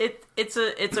 It's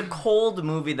a cold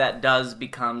movie that does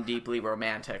become deeply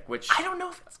romantic, which I don't know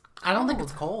if it's I don't think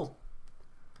it's cold.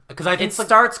 Because I think It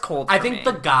starts cold for I think me.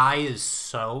 the guy is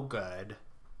so good,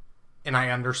 and I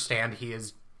understand he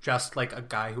is just like a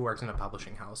guy who works in a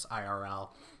publishing house, IRL.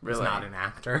 He's Really? not an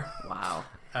actor. Wow.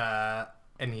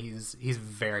 And he's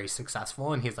very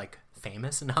successful, and he's like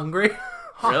famous in Hungary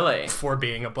Really? for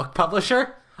being a book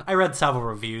publisher. I read several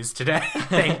reviews today.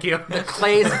 Thank you.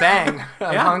 Clay's Bang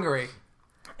of Yeah. Hungary.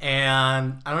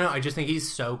 And I don't know. I just think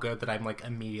he's so good that I'm like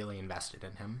immediately invested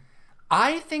in him.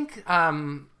 I think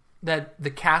that the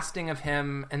casting of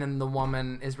him and then the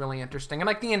woman is really interesting, and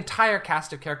like the entire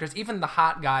cast of characters, even the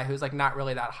hot guy who's like not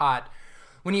really that hot.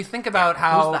 When you think about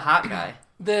how Who's the hot guy?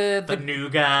 the New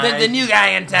guy, the new guy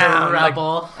in town, the like,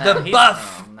 rebel. the He's-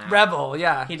 buff oh, no. rebel,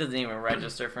 yeah, He doesn't even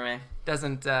register for me.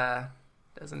 doesn't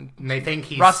And they think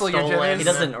he's Rustle your stolen. jimmies? He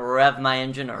doesn't rev my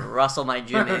engine or rustle my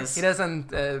jimmies. he doesn't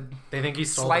They think he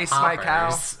stole Slice the my poppers, cow.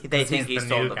 'cause They think he's he the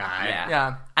stole new the guy.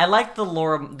 yeah. I like the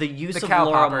use The of cow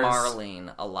Laura poppers.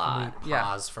 Marlene a lot. Yeah.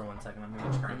 Pause for 1 second. I'm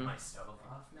going to turn my stove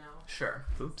off now. Sure.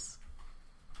 Oops.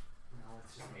 No,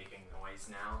 it's just making noise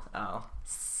now. Oh.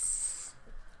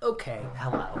 Okay.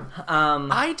 Hello.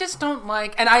 I just don't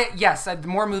like, and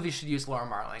more movies should use Laura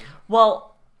Marling.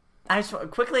 Well, I just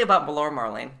quickly about Laura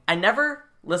Marlene. I never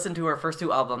listened to her first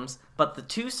two albums, but the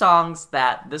two songs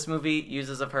that this movie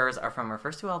uses of hers are from her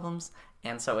first two albums,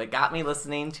 and so it got me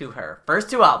listening to her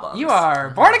first two albums. You are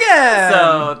born again.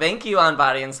 So thank you on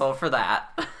Body and Soul for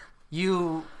that.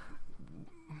 You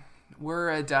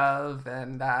were a dove,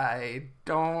 and I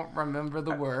don't remember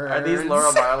the words. Are these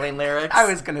Laura Marlene lyrics? I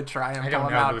was gonna try and I pull don't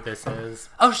them know out. who this is.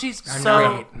 Oh, she's I'm so.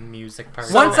 not a music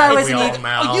person. Once I was we an all eagle.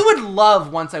 know. Oh, you would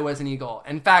love Once I Was an Eagle.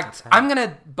 In fact, I'm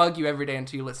gonna bug you every day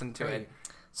until you listen to it.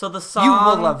 So the song, You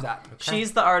will love that.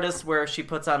 She's the artist where she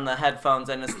puts on the headphones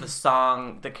and it's the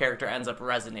song the character ends up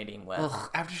resonating with. Ugh,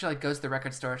 after she like goes to the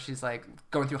record store, she's like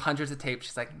going through hundreds of tapes.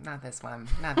 She's like, not this one,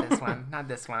 not this one, not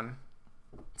this one.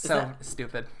 So that-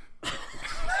 stupid.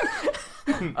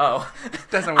 Oh,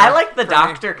 Doesn't work I like the for me.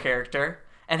 doctor character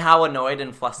and how annoyed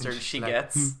and flustered she like,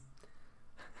 gets.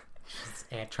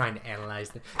 Trying to analyze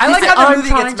it. I like said, how the "I'm movie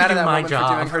trying gets to mad do at that my woman job."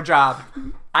 for doing her job.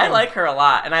 I like her a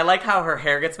lot, and I like how her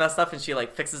hair gets messed up and she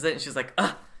like fixes it and she's like,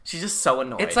 ugh, she's just so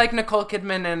annoyed. It's like Nicole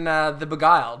Kidman in The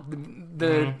Beguiled.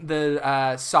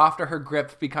 The softer her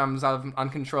grip becomes on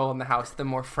control in the house, the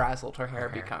more frazzled her hair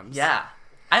becomes. yeah.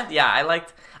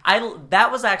 That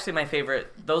was actually my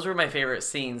favorite. Those were my favorite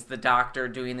scenes. The doctor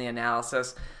doing the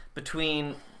analysis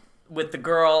with the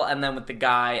girl and then with the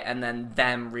guy, and then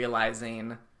them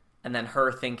realizing, and then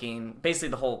her thinking. Basically,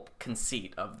 the whole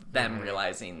conceit of them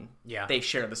realizing they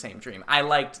share the same dream.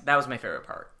 That was my favorite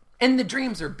part. And the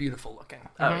dreams are beautiful looking.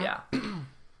 Oh yeah,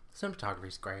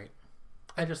 Cinematography's great.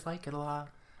 I just like it a lot.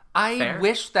 I Fair.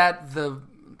 wish that the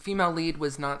female lead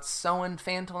was not so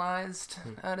infantilized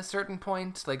at a certain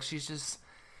point. Like, she's just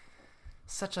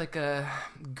such like a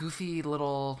goofy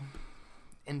little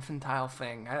infantile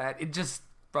thing. It just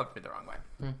rubbed me the wrong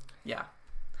way. yeah.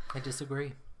 I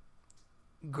disagree.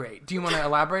 Great. Do you want to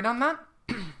elaborate on that?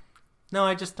 No,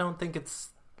 I just don't think it's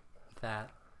that.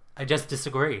 I just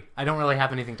disagree. I don't really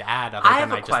have anything to add other I than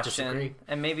have a I just question, disagree.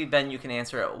 and maybe Ben, you can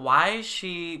answer it. Why is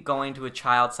she going to a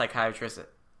child psychiatrist?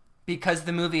 Because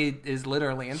the movie is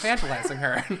literally infantilizing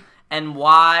her. And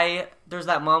why there's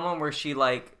that moment where she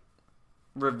like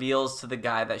reveals to the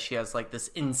guy that she has like this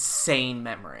insane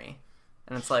memory,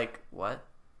 and it's like, what?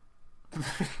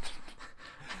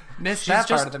 Missed She's that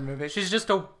just part of the movie. She's just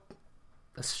a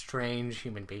strange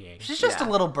human being. She's just Yeah. a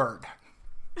little bird.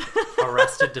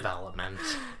 Arrested Development.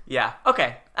 Yeah,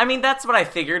 okay. I mean, that's what I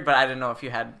figured, but I didn't know if you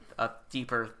had a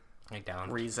deeper I don't.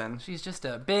 reason. She's just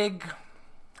a big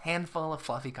handful of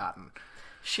fluffy cotton.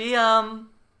 She kind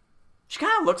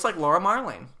of looks like Laura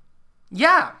Marlene.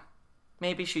 Yeah.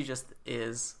 Maybe she just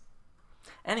is.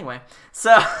 Anyway,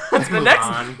 so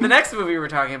the next movie we're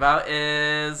talking about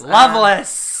is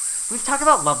Loveless. We've talked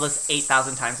about Loveless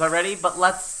 8,000 times already, but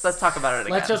let's talk about it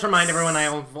again. Let's just remind everyone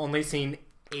I've only seen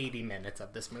 80 minutes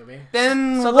of this movie.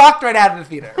 Then walked right out of the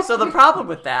theater. So the problem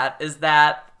with that is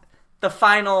that the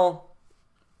final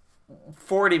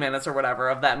 40 minutes or whatever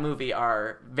of that movie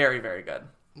are very, very good.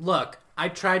 Look, I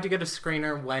tried to get a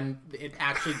screener when it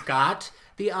actually got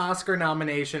the Oscar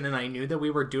nomination, and I knew that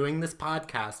we were doing this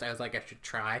podcast. I was like, I should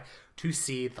try to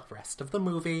see the rest of the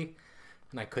movie,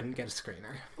 and I couldn't get a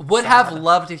screener. Would have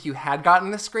loved if you had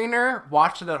gotten the screener,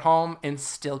 watched it at home, and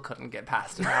still couldn't get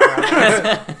past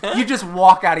it. You just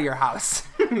walk out of your house.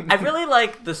 I really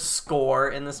like the score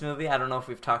in this movie. I don't know if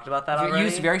we've talked about that already.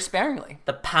 Used very sparingly.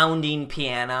 The pounding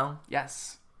piano.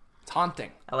 Yes. It's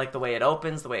haunting. I like the way it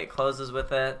opens, the way it closes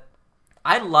with it.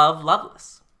 I love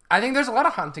Loveless. I think there's a lot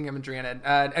of haunting imagery in it,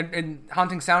 and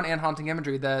haunting sound and haunting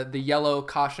imagery. The yellow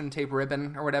caution tape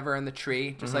ribbon or whatever in the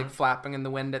tree, just like flapping in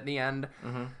the wind at the end.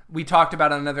 We talked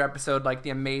about on another episode, like the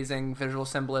amazing visual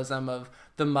symbolism of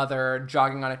the mother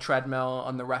jogging on a treadmill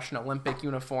on the Russian Olympic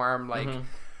uniform. Like,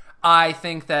 I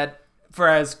think that for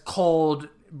as cold,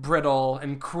 brittle,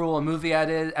 and cruel a movie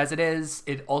as it is,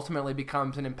 it ultimately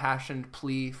becomes an impassioned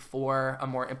plea for a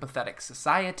more empathetic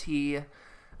society.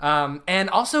 And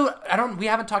also, we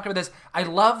haven't talked about this. I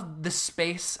love the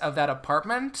space of that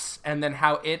apartment, and then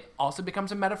how it also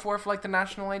becomes a metaphor for like the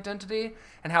national identity,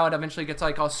 and how it eventually gets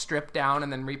like all stripped down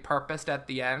and then repurposed at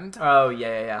the end. Oh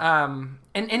yeah.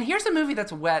 And here's a movie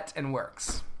that's wet and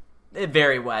works.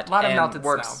 Very wet. A lot of and melted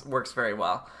works snow. Works very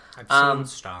well. I've seen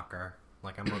Stalker.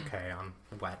 Like, I'm okay on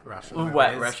wet Russian movies.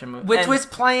 Wet Russian movies. Which was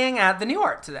playing at the New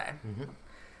Art today.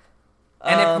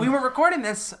 And if we were recording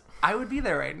this, I would be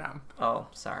there right now. Oh,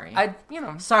 sorry.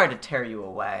 Sorry to tear you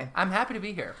away. I'm happy to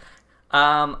be here.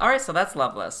 All right, so that's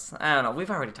Loveless. I don't know.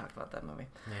 We've already talked about that movie.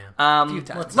 Yeah. A few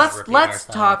times. Let's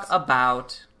talk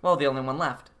about the only one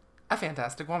left. A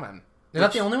Fantastic Woman. Is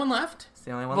that the only one left? It's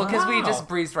the only one Well, left. because we just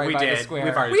breezed right We by did. the square.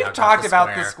 We've already We've talked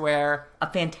about the the square.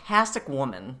 A Fantastic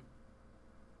Woman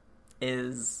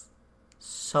is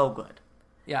so good.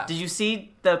 Yeah. Did you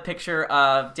see the picture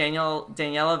of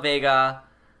Daniela Vega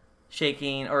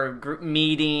shaking or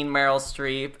meeting Meryl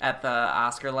Streep at the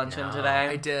Oscar luncheon No. today?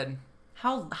 I did.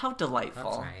 How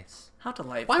delightful. That's nice. How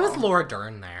delightful. Why was Laura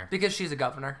Dern there? Because she's a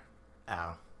governor.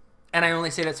 Oh. And I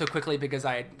only say that so quickly because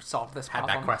I solved this Had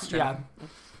problem. that question. Yeah.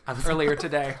 I was Earlier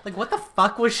today. Like, what the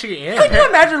fuck was she in? Can you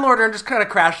imagine Laura Dern just kind of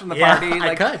crashing the Yeah, party? I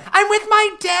Like, could. I'm with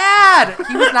my dad!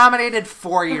 He was nominated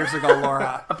 4 years ago,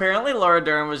 Laura. Apparently Laura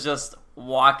Dern was just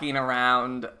walking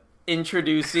around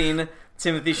introducing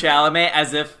Timothy Chalamet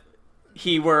as if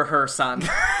he were her son.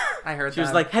 I heard She that.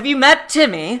 was like, "Have you met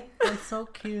Timmy?" That's so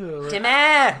cute. Timmy!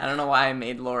 I don't know why I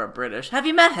made Laura British. Have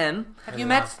you met him? Have you I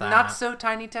met love that. Not So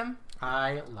Tiny Tim?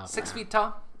 I love 6 that. feet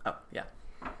tall? Oh, yeah.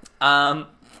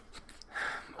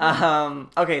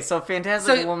 Okay, so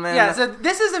Fantastic Woman. Yeah, so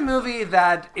this is a movie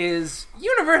that is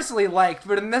universally liked,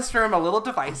 but in this room a little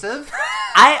divisive.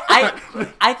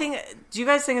 I think. Do you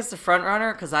guys think it's the front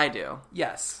runner? Because I do.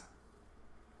 Yes.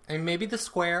 And maybe the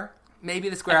square. Maybe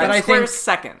the square. But I Square's think-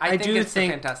 second. I think do it's the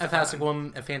think Fantastic a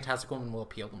Fantastic Woman will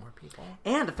appeal to more people.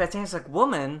 And a Fantastic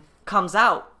Woman comes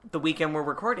out the weekend we're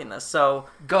recording this, so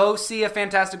Go see A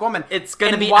Fantastic Woman. it's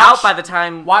going to And be watch- out by the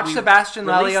time Watch we Sebastian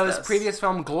release Lelio's this. previous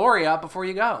film Gloria before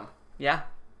you go. Yeah,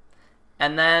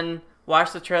 and then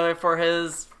watch the trailer for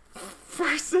his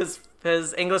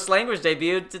English language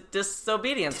debut,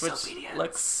 Disobedience, which Disobedience.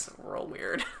 looks real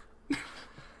weird.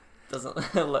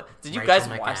 Doesn't look? Did you Rachel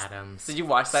guys watch? McAdams. Did you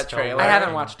watch that Still trailer? I Right.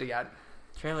 haven't watched it yet.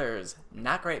 Trailer is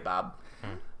not great, Bob.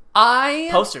 I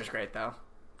Poster's great though.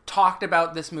 talked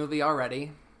about this movie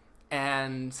already,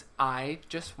 and I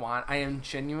am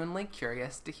genuinely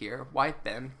curious to hear why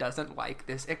Ben doesn't like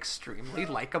this extremely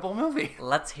likable movie.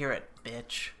 Let's hear it,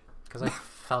 bitch. Because I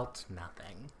felt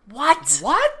nothing. What?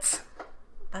 What?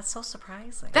 That's so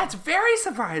surprising. That's very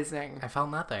surprising. I felt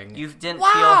nothing. You didn't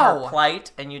Wow. feel her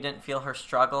plight, and you didn't feel her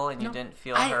struggle, and you didn't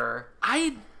feel her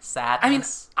I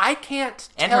sadness, I can't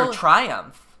and tell, her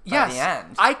triumph by yes, the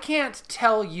end. I can't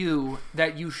tell you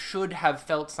that you should have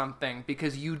felt something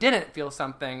because you didn't feel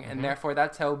something, and therefore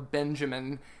that's how Ben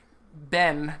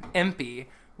Impey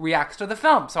reacts to the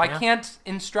film. So I can't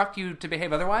instruct you to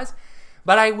behave otherwise.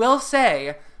 But I will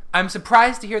say, I'm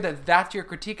surprised to hear that that's your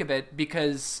critique of it,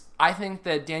 because I think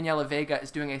that Daniela Vega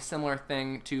is doing a similar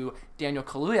thing to Daniel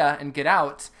Kaluuya in Get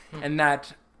Out, and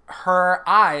that her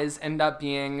eyes end up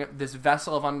being this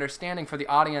vessel of understanding for the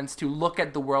audience to look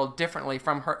at the world differently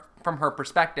from her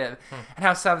perspective, and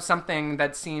how something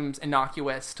that seems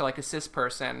innocuous to like a cis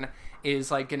person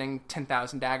is like getting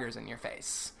 10,000 daggers in your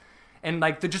face. And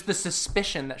like just the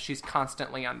suspicion that she's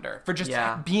constantly under for just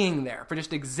being there, for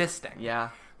just existing. Yeah.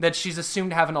 That she's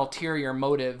assumed to have an ulterior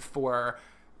motive for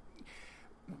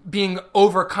being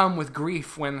overcome with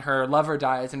grief when her lover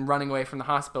dies and running away from the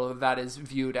hospital. That is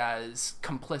viewed as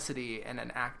complicity in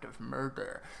an act of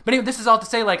murder. But anyway, this is all to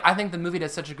say, like, I think the movie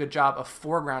does such a good job of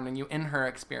foregrounding you in her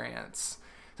experience.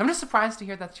 So I'm just surprised to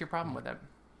hear that's your problem with it.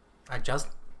 I just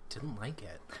didn't like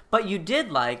it. But you did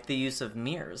like the use of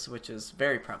mirrors, which is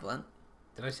very prevalent.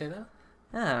 Did I say that?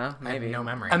 Yeah, I have maybe. no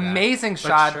memory of that. Amazing But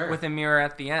shot sure. with a mirror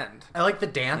at the end. I like the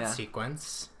dance Yeah.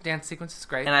 sequence. Dance sequence is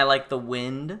great. And I like the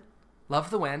wind. Love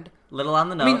the wind. Little on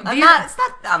the nose. I mean, it's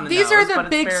not on the These nose, are but the it's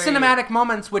big very- cinematic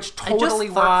moments which totally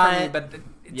work for me, thought- but it's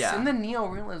Yeah. in the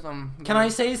neo-realism. Can I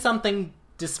say something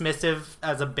dismissive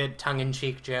as a bit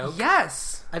tongue-in-cheek joke.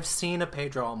 Yes. I've seen a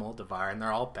Pedro Almodovar, and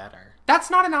they're all better. That's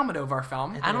not an Almodovar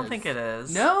film. I don't think it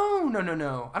is. No.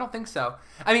 I don't think so.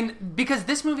 I mean, because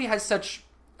this movie has such...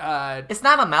 It's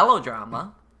not a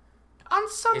melodrama. On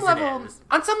some Yes, it level, is.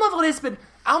 it is, but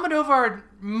Almodovar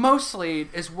mostly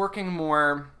is working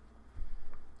more,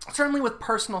 certainly with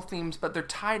personal themes, but they're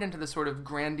tied into this sort of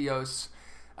grandiose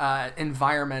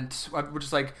environment, which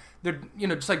is like they're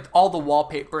just like all the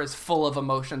wallpaper is full of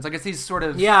emotions. Like it's these sort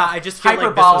of Yeah, I just feel like this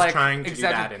hyperbolic, was trying to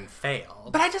exactly. do that and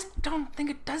failed. But I just don't think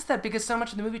it does that because so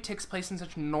much of the movie takes place in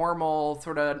such normal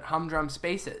sort of humdrum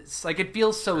spaces. Like it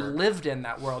feels so lived in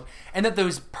that world, and that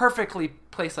those perfectly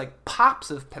placed like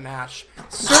pops of panache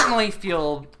certainly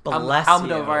feel Bless you.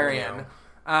 Almodovarian,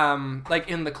 like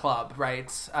in the club,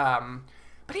 right?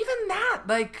 But even that,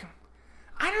 like,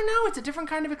 I don't know, it's a different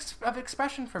kind of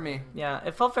expression for me. Yeah,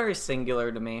 it felt very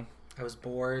singular to me. I was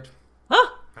bored.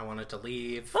 Ah! I wanted to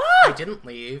leave. Ah! I didn't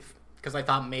leave because I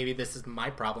thought maybe this is my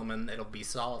problem and it'll be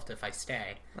solved if I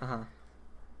stay.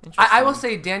 I will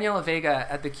say Daniela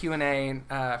Vega at the Q&A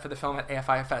for the film at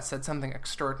AFIFS said something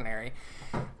extraordinary,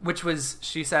 which was,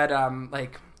 she said,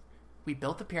 like, we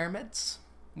built the pyramids,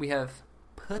 we have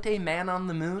put a man on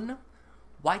the moon,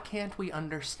 why can't we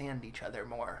understand each other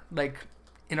more, like,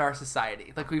 in our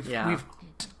society? Like, we've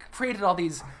created all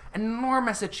these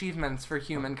enormous achievements for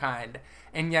humankind,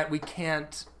 and yet we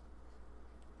can't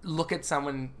look at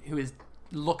someone who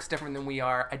looks different than we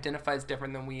are, identifies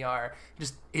different than we are,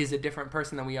 just is a different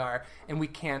person than we are, and we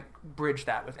can't bridge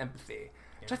that with empathy.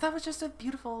 Which I thought was just a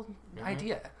beautiful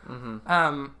idea.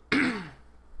 I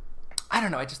don't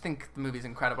know, I just think the movie's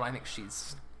incredible. I think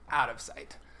she's out of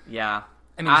sight. Yeah.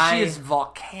 I mean, she is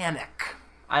volcanic.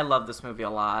 I love this movie a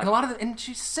lot. And and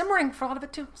she's simmering for a lot of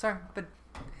it too. Sorry, but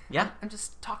Yeah. I'm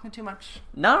just talking too much.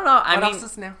 No. What else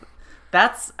is new?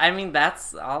 That's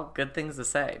all good things to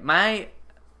say.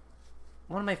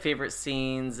 One of my favorite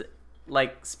scenes,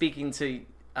 like speaking to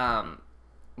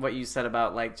what you said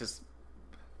about like just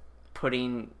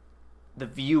putting the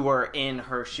viewer in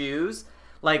her shoes,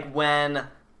 like when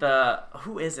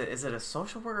who is it? Is it a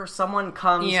social worker? Someone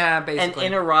comes and basically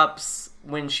interrupts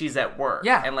when she's at work.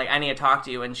 Yeah. And like, I need to talk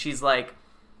to you. And she's like,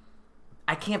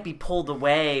 I can't be pulled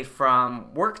away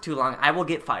from work too long. I will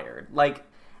get fired. Like,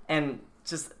 and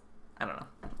just, I don't know.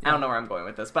 I don't know where I'm going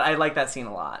with this, but I like that scene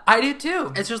a lot. I do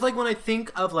too. It's just like when I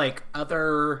think of like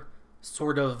other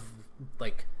sort of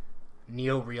like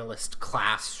neo-realist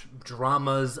class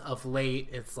dramas of late,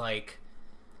 it's like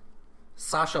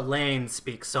Sasha Lane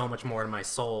speaks so much more to my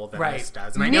soul than this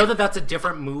does. And I know that that's a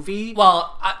different movie.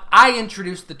 Well, I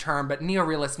introduced the term, but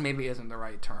neorealist maybe isn't the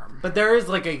right term. But there is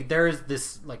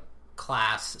this like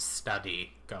class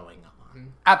study going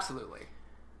on. Absolutely.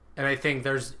 And I think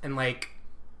there's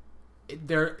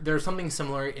something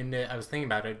similar in it. I was thinking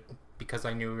about it because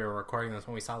I knew we were recording this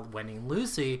when we saw Winning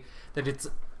Lucy, that it's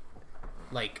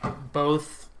like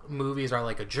both movies are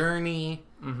like a journey,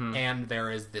 and there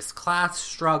is this class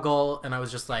struggle, and I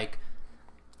was just like,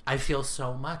 I feel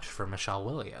so much for Michelle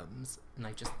Williams, and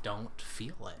I just don't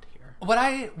feel it here.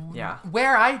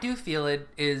 Where I do feel it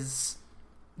is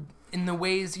in the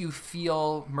ways you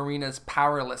feel Marina's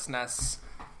powerlessness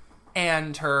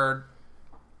and her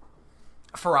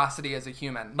ferocity as a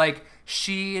human. Like,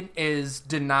 she is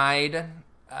denied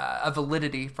a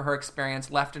validity for her experience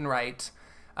left and right.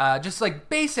 Just like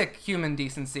basic human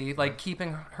decency, like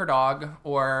keeping her dog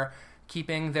or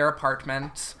keeping their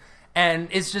apartment,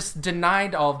 and is just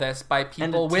denied all this by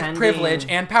people with privilege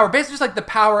and power. Basically, just like the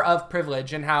power of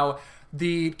privilege, and how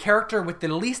the character with the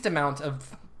least amount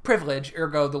of privilege,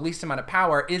 ergo the least amount of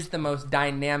power, is the most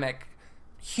dynamic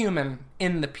human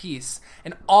in the piece,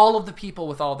 and all of the people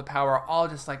with all the power are all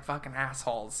just like fucking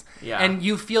assholes. Yeah. And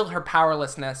you feel her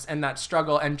powerlessness and that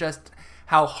struggle, and just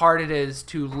how hard it is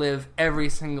to live every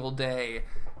single day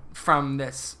from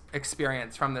this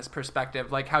experience, from this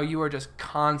perspective. Like how you are just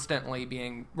constantly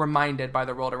being reminded by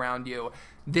the world around you,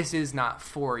 this is not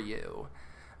for you.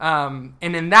 And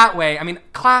in that way, I mean,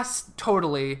 class,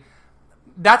 totally.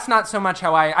 That's not so much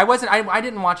how I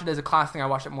didn't watch it as a class thing. I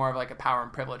watched it more of like a power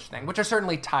and privilege thing, which are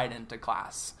certainly tied into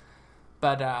class.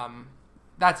 But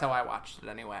that's how I watched it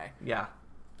anyway. Yeah.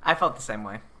 I felt the same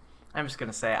way. I'm just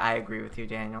going to say I agree with you,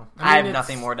 Daniel. I mean, I have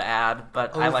nothing more to add,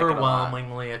 but I like it a lot.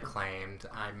 Overwhelmingly acclaimed.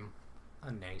 I'm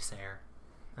a naysayer.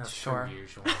 That's Sure.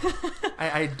 usual.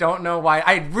 I don't know why.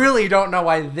 I really don't know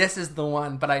why this is the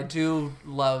one, but I do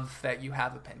love that you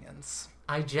have opinions.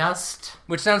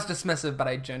 Which sounds dismissive, but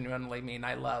I genuinely mean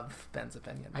I love Ben's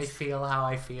opinions. I feel how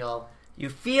I feel. You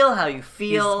feel how you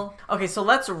feel. Okay, so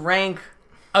let's rank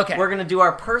Okay. We're gonna do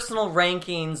our personal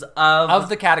rankings of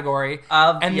the category.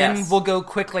 And then yes. we'll go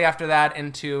quickly after that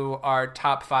into our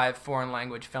top 5 foreign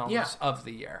language films Yeah. of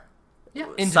the year. Yeah.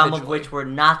 some of which were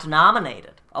not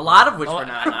nominated. A lot of which were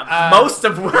not nominated. Most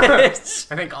of which.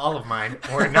 I think all of mine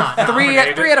were not. Three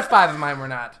nominated. out of 5 of mine were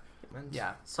not.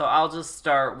 Yeah. So I'll just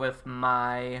start with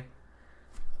my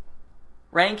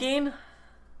ranking,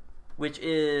 which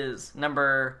is I'm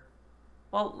gonna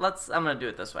do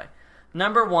it this way.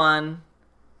 Number 1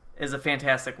 is A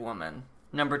Fantastic Woman.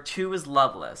 Number 2 is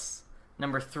Loveless.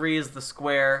 Number 3 is The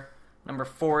Square. Number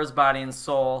 4 is Body and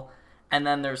Soul. And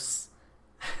then there's,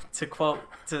 to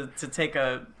take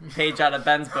a page out of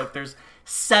Ben's book, there's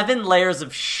 7 layers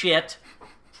of shit.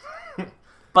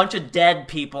 Bunch of dead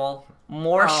people.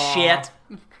 More shit.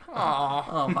 Aw.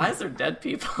 Oh, why is there dead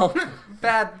people?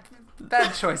 Bad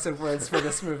choice of words for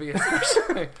this movie,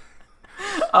 especially.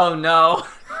 Oh no.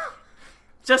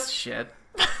 Just shit.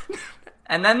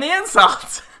 And then the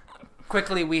insults.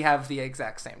 Quickly, we have the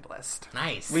exact same list.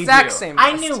 Nice. We Exact do. same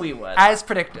I list. knew we would. As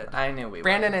predicted. I knew we would.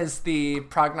 Brandon is the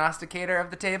prognosticator of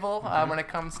the table when it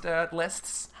comes to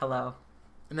lists. Hello.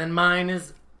 And then mine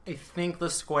is, I think, The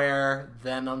Square,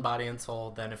 then On Body and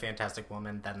Soul, then A Fantastic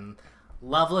Woman, then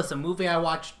Loveless, a movie I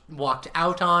walked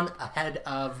out on ahead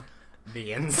of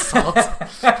The Insult.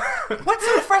 What's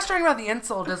so frustrating about The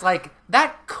Insult is, like,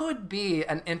 that could be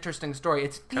an interesting story.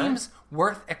 It's themes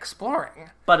worth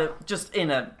exploring. But it, just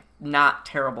in a not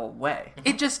terrible way.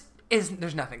 It just is,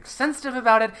 there's nothing sensitive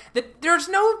about it. There's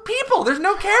no people, there's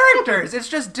no characters. It's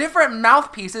just different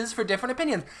mouthpieces for different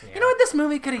opinions. Yeah. You know what this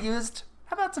movie could have used?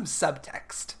 How about some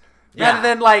subtext? Yeah. Rather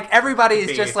than, like, everybody's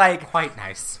Be just like, quite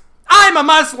nice. I'm a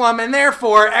Muslim and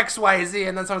therefore XYZ,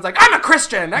 and then someone's like, I'm a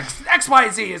Christian,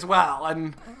 XYZ as well,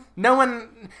 and no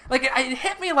one, like, it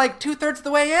hit me like 2/3 of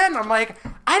the way in. I'm like,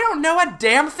 I don't know a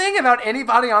damn thing about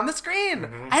anybody on the screen.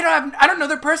 I don't know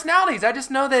their personalities. I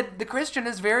just know that the Christian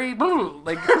is very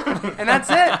like, and that's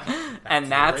it.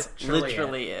 And that's literally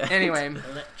literally it. Anyway.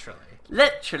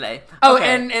 Literally. Oh, Okay.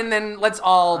 and then let's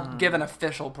all give an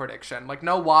official prediction. Like,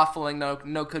 no waffling,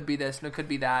 no could be this, no could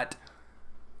be that.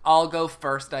 I'll go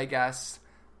first, I guess.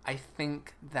 I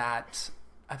think that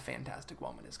A Fantastic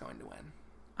Woman is going to win.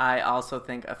 I also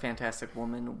think A Fantastic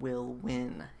Woman will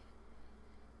win.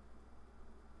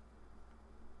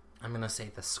 I'm going to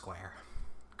say The Square.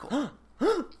 Cool.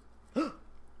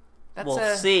 That's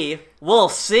We'll see. We'll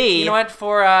see. You know what?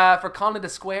 For calling it a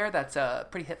square, that's a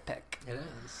pretty hit pick. It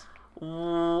is.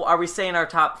 Ooh, are we saying our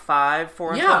top 5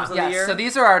 foreign films of the year? So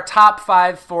these are our top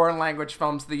 5 foreign language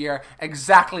films of the year.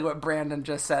 Exactly what Brandon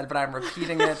just said, but I'm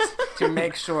repeating it to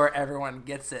make sure everyone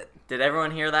gets it. Did everyone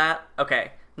hear that?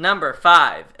 Okay. Number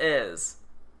 5 is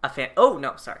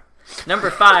Number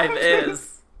 5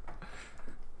 is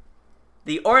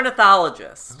The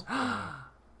Ornithologist.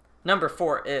 Number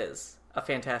 4 is A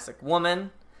Fantastic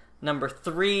Woman. Number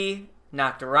 3,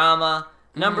 Nocturama.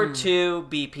 Number 2,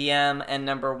 BPM. And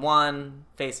number 1,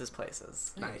 Faces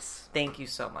Places. Nice. Thank you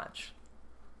so much.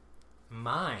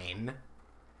 Mine,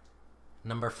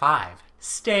 number 5,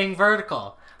 Staying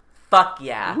Vertical. Fuck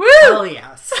yeah. Woo! Hell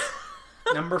yes.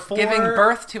 Number 4, Giving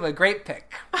birth to a great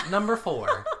pick. Number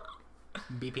 4,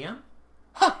 BPM.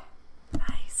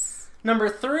 Nice. Number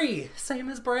 3, same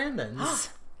as Brandon's,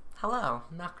 Hello.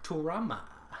 Nocturama.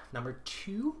 Number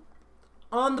 2,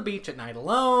 On the Beach at Night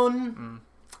Alone.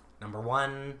 Number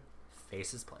 1,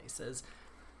 Faces Places.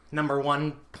 Number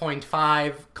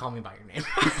 1.5, Call Me By Your Name.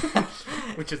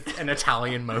 Which is an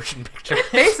Italian motion picture.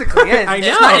 Basically is. I It's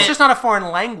know. not- It's just not a foreign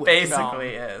language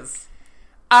Basically film. is.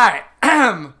 All right.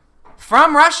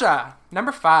 From Russia,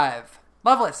 number 5,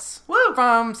 Loveless. Woo!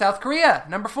 From South Korea,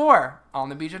 number 4, On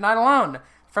the Beach at Night Alone.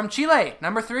 From Chile,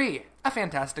 number 3, A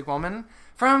Fantastic Woman.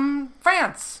 From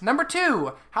France, number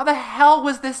 2, how the hell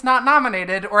was this not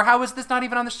nominated, or how was this not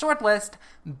even on the short list?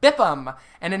 Bippum.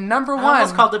 And in number 1,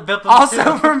 almost called it Bippum,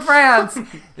 also too. from France,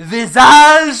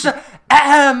 Visage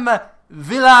M.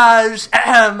 Village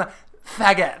M.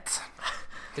 Faggot.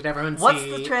 Did everyone see... What's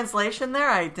the translation there?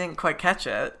 I didn't quite catch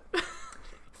it.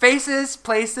 Faces,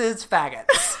 places,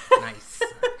 faggots. Nice.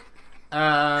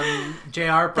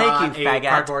 JR brought you, a faggot.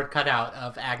 cardboard cutout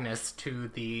of Agnes to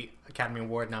the Academy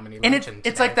Award nominee And luncheon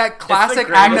it's today. like that classic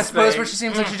greatest Agnes pose thing. where she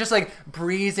seems like she's just like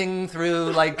breezing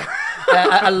through like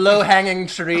a low-hanging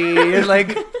tree.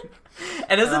 Like,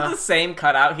 And isn't the same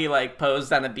cutout he like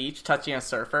posed on the beach touching a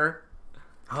surfer?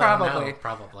 Oh, probably. no,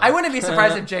 probably. I wouldn't be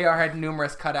surprised if JR had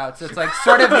numerous cutouts. It's like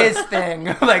sort of his thing,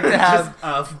 like to have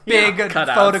of big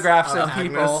cutouts photographs of of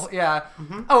people. Agnes. Yeah.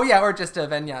 Oh yeah, or just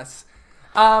of Agnes.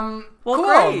 Well, cool.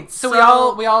 great. So,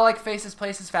 So- we all like Faces,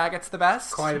 Places, Faggots the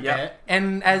best. Quite a Yep. bit.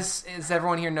 And as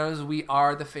everyone here knows, we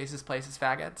are the Faces, Places,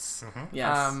 Faggots.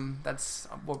 Yes. That's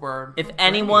what we're. If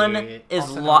anyone Great. is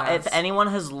Also known if as- anyone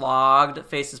has logged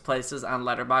Faces Places on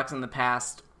Letterboxd in the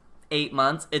past 8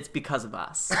 months, it's because of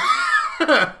us.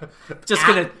 just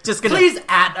gonna Please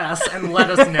at us and let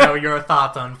us know your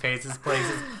thoughts on Faces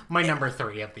Places. My number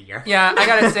 3 of the year. Yeah, I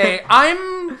gotta say,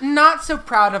 I'm not so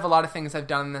proud of a lot of things I've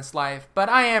done in this life, but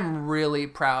I am really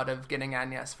proud of getting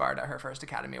Agnes Varda her first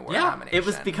Academy Award nomination. It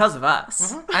was because of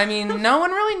us. I mean, no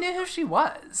one really knew who she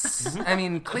was. I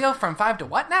mean, Cleo from 5 to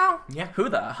what now? Yeah. Who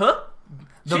the huh?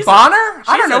 The She's Bonner?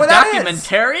 I don't know a what that is.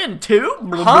 documentarian too.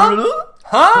 Huh?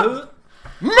 Huh?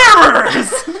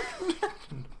 Murderers!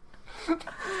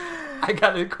 I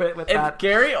gotta quit with If that.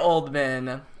 Gary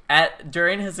Oldman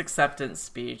during his acceptance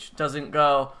speech doesn't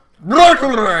go "Thank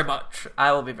you very much,"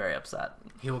 I will be very upset,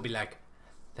 He will be like,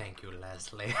 "Thank you,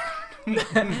 Leslie."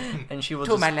 and she will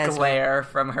To just my Leslie. glare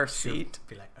from her seat.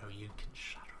 Be like, "Oh, you can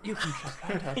shut up." You can shut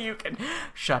that up. You can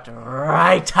shut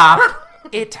right up.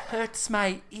 It hurts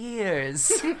my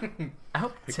ears.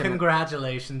 Oh,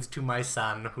 Congratulations to my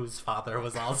son, whose father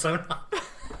was also not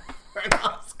for an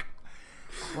Oscar.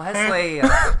 Leslie,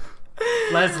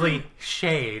 Leslie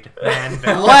Shade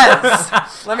Manville.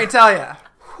 let me tell you.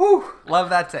 Whew, love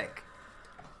that take.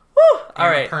 all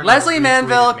right. Colonel Leslie retweeted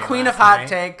Manville, me queen last of hot night.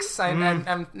 takes.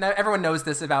 Everyone knows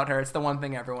this about her. It's the one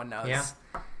thing everyone knows. Yeah.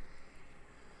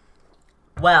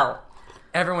 Well,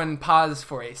 Everyone pause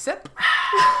for a sip.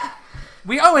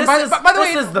 We and This by, is- by the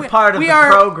way, this is the part of we the are,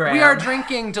 program. We are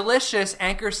drinking delicious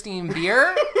Anchor Steam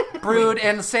beer brewed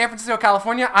in San Francisco,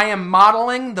 California. I am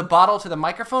modeling the bottle to the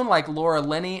microphone like Laura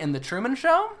Linney in The Truman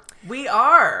Show. we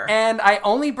are. And I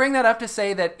only bring that up to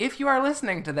say that if you are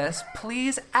listening to this,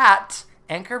 please at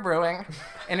Anchor Brewing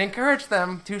and encourage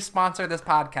them to sponsor this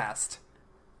podcast.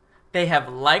 They have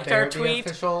liked They're our the tweet.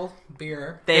 official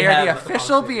beer. They are the have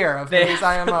official beer of they, Phase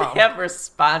IMO. they have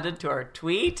responded to our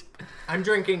tweet. I'm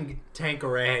drinking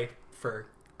Tanqueray for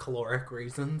caloric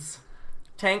reasons.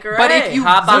 Tanqueray, But if you-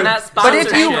 hop on that but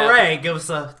sponsorship. if you- Tanqueray, give us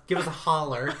a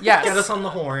holler. Yes. Get us on the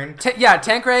horn.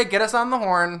 Tanqueray, get us on the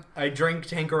horn. I drink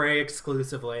Tanqueray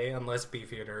exclusively unless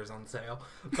Beefeater is on sale.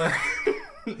 But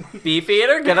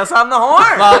Beefeater, get us on the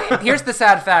horn. Well, here's the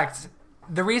sad fact.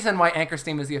 The reason why Anchor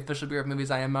Steam is the official beer of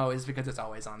Movies IMO is because it's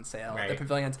always on sale at the Right.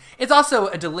 pavilions. It's also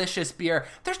a delicious beer.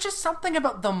 There's just something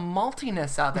about the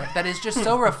maltiness of it that is just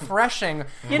so refreshing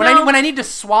when I need to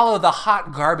swallow the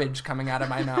hot garbage coming out of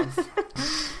my mouth.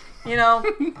 You know,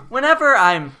 whenever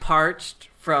I'm parched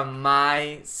from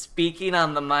my speaking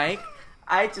on the mic,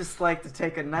 I just like to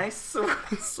take a nice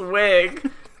swig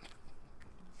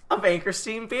of Anchor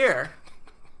Steam beer.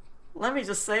 Let me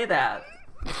just say that.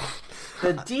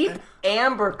 The deep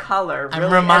amber color really,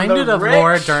 I'm reminded and the of rich...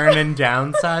 Laura Dern in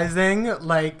Downsizing.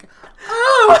 Like,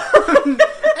 oh,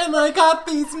 and I got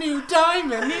these new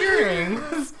diamond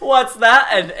earrings. What's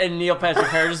that? And Neil Patrick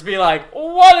Harris just be like,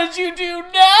 what did you do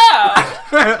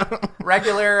now?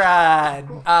 Regular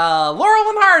Laurel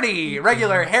and Hardy.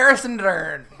 Regular Harrison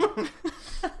Dern.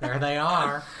 There they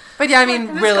are. But yeah, I mean,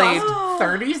 really...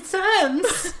 30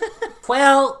 cents.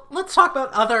 Well, let's talk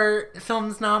about other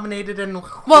films nominated and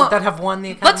that have won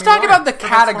the Academy Let's talk Award about the for Best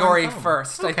Foreign category Film.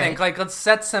 first, I Okay. think. Like, let's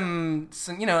set some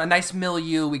a nice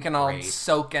milieu we can all Great.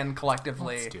 soak in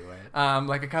collectively. Let's do it.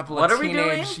 Like a couple What of are we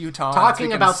teenage doing? Utahns. Talking we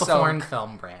can about the soak. foreign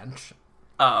film branch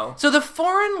Oh. So the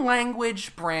foreign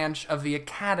language branch of the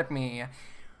Academy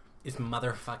is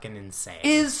motherfucking insane.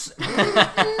 is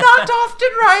not often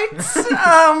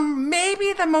right.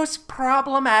 Maybe the most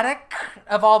problematic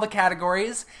of all the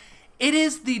categories. It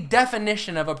is the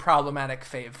definition of a problematic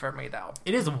fave for me, though.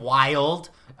 It is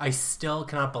wild. I still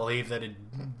cannot believe that it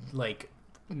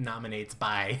nominates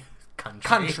by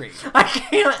country. I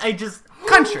can't. I just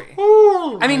Country.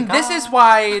 Ooh, I mean, my this God. is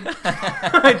why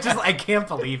I can't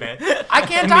believe it. I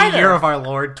can't In the either. year of our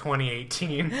Lord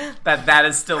 2018. That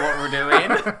is still what we're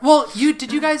doing. Well,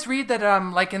 did you guys read that?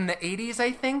 Like in the 80s,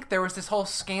 I think there was this whole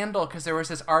scandal because there was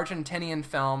this Argentinian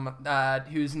film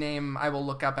whose name I will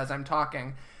look up as I'm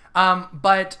talking.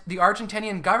 But the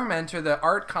Argentinian government or the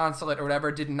art consulate or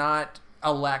whatever did not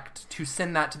elect to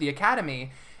send that to the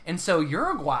Academy, and so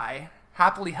Uruguay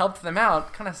happily helped them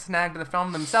out, kind of snagged the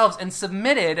film themselves, and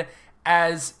submitted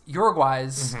as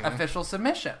Uruguay's official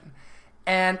submission.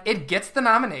 And it gets the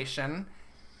nomination.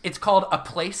 It's called A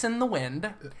Place in the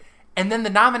Wind. And then the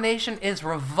nomination is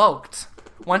revoked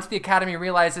once the Academy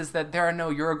realizes that there are no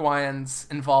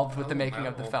Uruguayans involved with the making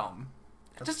of the film.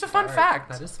 Just a fun fact.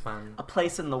 That is fun. A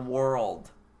place in the world.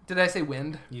 Did I say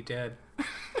wind? You did.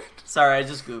 Sorry, I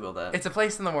just Googled it. It's a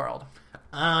place in the world.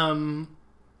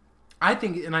 I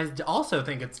think, and I also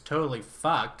think it's totally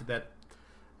fucked that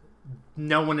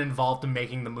no one involved in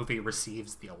making the movie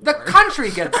receives the award. The country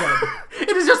gets it.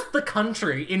 It is just the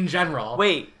country in general.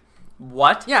 Wait,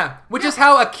 what? Yeah, which is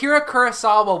how Akira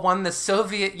Kurosawa won the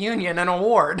Soviet Union an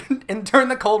award during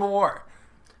the Cold War.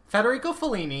 Federico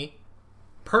Fellini,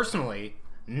 personally,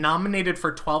 nominated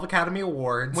for 12 Academy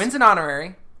Awards. Wins an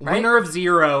honorary. Right? Winner of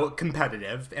 0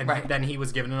 competitive, and Right. then he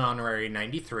was given an honorary in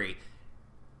 93.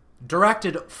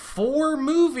 Directed 4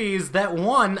 movies that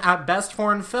won at Best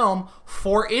Foreign Film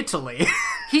for Italy.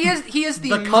 He is the,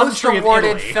 The most country of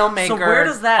awarded Italy. filmmaker. So where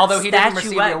does that although he didn't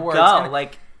receive the statuette awards. go? And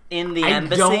Like in the I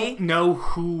embassy? don't know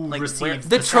who Like, receives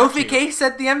the trophy statue. case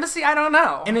at the embassy? I don't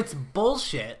know. And it's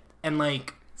bullshit. And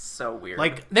So weird.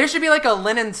 like There should be like a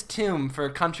Lenin's tomb for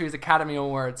country's Academy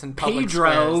Awards and public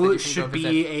squares that Pedro you can go should visit.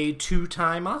 be a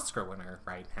 2-time Oscar winner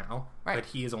right now. Right. But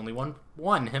he has only won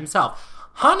one himself.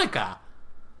 Hanukkah.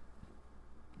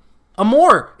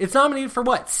 Amor. It's nominated for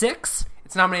what? 6?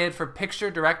 It's nominated for picture,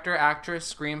 director,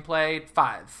 actress, screenplay,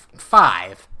 5.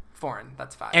 5. Foreign,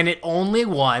 that's 5. And it only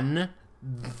won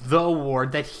the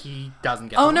award that he doesn't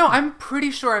get. Oh to no, win. I'm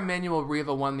pretty sure Emmanuel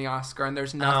Riva won the Oscar, and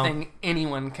there's nothing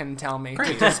anyone can tell me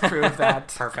to disprove that.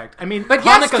 Perfect. I mean, But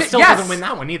Hanukkah yes, still yes. doesn't win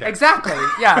that one either. Exactly.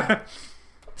 Yeah,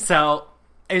 So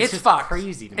it's just fucked.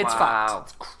 crazy. To me. It's Wow. fucked.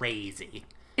 It's crazy.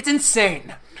 It's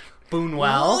insane.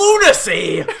 Boonwell.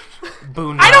 lunacy!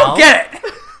 Boonwell. I don't get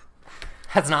it.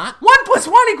 Has not. 1 +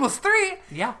 1 = 3.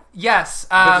 Yeah. Yes.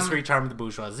 The Discreet Charm of the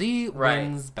Bourgeoisie Right.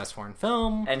 wins Best Foreign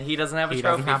Film. And he doesn't have a He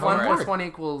trophy doesn't have for one it. award.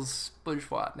 1 + 1 =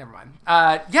 bourgeois. Never mind.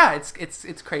 Yeah,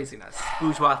 it's craziness.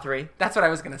 Bourgeois 3. That's what I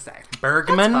was gonna say.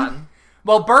 Bergman. Fun.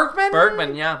 Well, Bergman.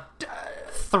 Bergman, yeah.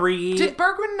 3. Did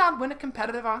Bergman not win a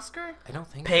competitive Oscar? I don't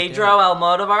think Pedro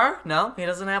Almodovar? No, he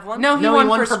doesn't have one? No, he No, won, he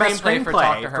won for Best screenplay for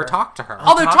Talk to Her. For Talk to Her.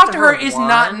 Although Talk to Her is won.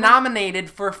 not nominated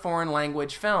for foreign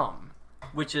language film.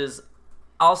 Which is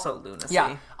also lunacy.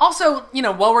 Yeah. Also,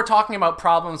 while we're talking about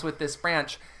problems with this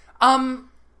branch,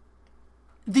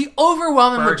 the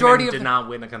overwhelming Bergman majority of did not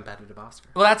win a competitive Oscar.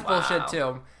 well, that's Wow. bullshit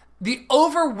too. The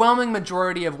overwhelming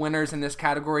majority of winners in this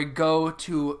category go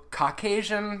to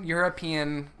Caucasian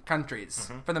European countries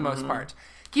for the most part.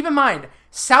 Keep in mind,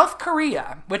 South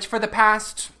Korea, which for the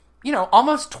past,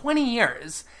 almost 20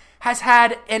 years has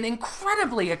had an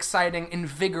incredibly exciting,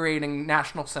 invigorating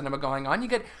national cinema going on. You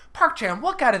get Park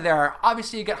Chan-wook out of there.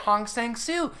 Obviously, you get Hong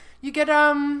Sang-soo. You get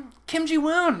Kim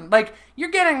Ji-woon. Like, you're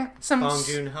getting some Bong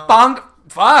Joon-ho.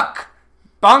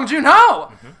 Bong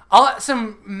Joon-ho.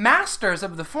 Some masters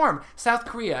of the form. South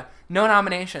Korea, no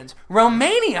nominations.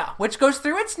 Romania, which goes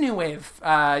through its new wave,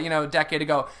 decade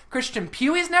ago. Christian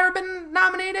Puey's never been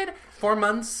nominated. 4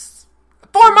 months.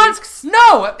 4 months?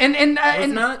 No! And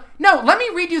not? No, let me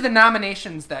read you the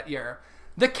nominations that year.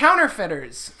 The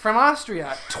Counterfeiters from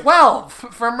Austria. 12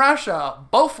 from Russia.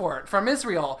 Beaufort from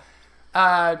Israel.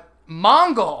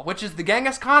 Mongol, which is the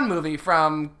Genghis Khan movie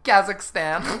from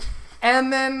Kazakhstan.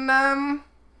 And then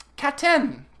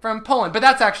Katyn from Poland. But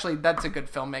that's a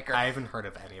good filmmaker. I haven't heard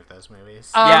of any of those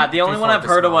movies. Yeah, the only one before I've this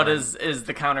heard of moment. is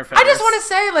the Counterfeit. I just want to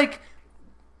say,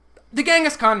 the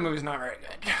Genghis Khan movie is not very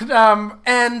good.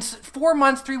 And 4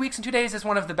 months, 3 weeks, and 2 days is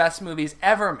one of the best movies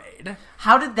ever made.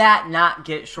 How did that not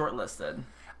get shortlisted?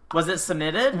 Was it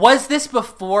submitted? Was this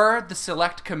before the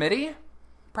select committee?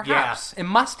 Perhaps. It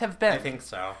must have been. I think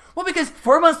so. Well, because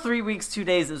 4 months, 3 weeks, 2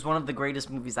 days is one of the greatest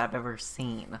movies I've ever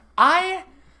seen.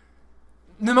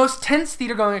 the most tense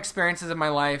theater going experiences of my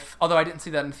life, although I didn't see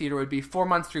that in theater, would be 4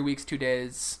 months, 3 weeks, 2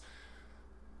 days,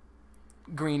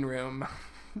 Green Room.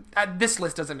 This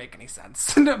list doesn't make any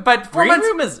sense. But 4 Green months.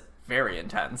 Room is very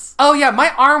intense. Oh yeah, my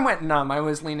arm went numb. I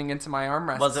was leaning into my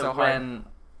armrest. Was it so hard. when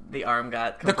the arm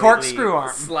got The completely corkscrew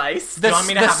arm. sliced? The, you want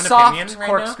me to the have an soft opinion right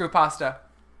corkscrew pasta?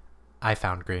 I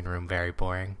found Green Room very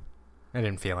boring. I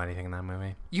didn't feel anything in that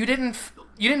movie. You didn't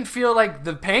feel like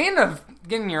the pain of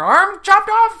getting your arm chopped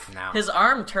off? No. His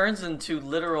arm turns into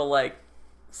literal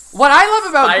What I love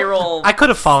about spiral. I could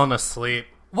have fallen asleep.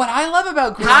 What I love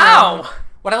about Green How? Room.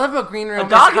 What I love about Green Room A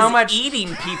dog is how is much eating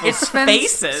it people's spends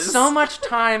faces. so much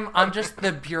time on just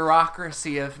the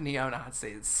bureaucracy of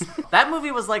neo-Nazis. That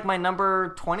movie was like my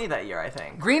number 20 that year, I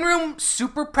think. Green Room,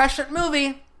 super prescient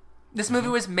movie. This movie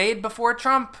was made before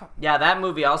Trump. Yeah, that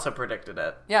movie also predicted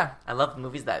it. Yeah. I love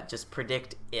movies that just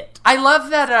predict it. I love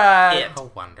that, It. Oh,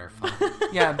 wonderful.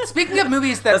 yeah. Speaking of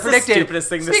movies that That's predicted... the stupidest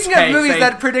thing to Speaking say. of movies saying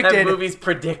that predicted... That movies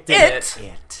predicted It.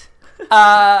 it.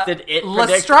 Uh, Did it La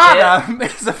predict Strada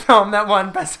is a film that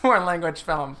won Best Foreign Language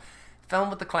Film. Film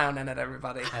with the clown in it,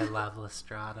 everybody. I love La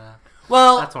Strada.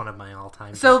 Well, That's one of my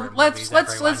all-time so favorite let's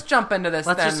movies, everyone. jump into this.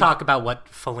 Let's then. just talk about what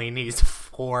Fellini's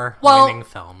 4 Well- winning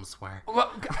films were.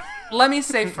 Well, let me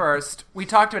say first, we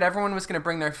talked about everyone was going to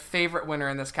bring their favorite winner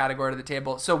in this category to the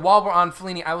table. So while we're on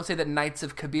Fellini, I will say that Knights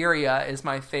of Cabiria is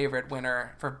my favorite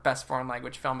winner for Best Foreign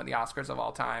Language Film at the Oscars of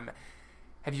all time.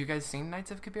 Have you guys seen Knights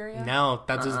of Cabiria? No,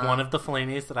 that is one of the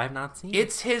Fellinis that I've not seen.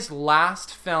 It's his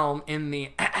last film in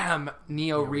the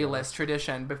neo-realist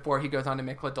tradition before he goes on to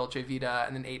make La Dolce Vita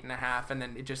and then 8.5, and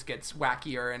then it just gets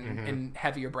wackier and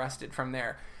heavier-breasted from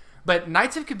there. But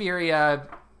Knights of Cabiria,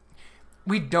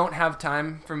 we don't have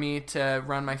time for me to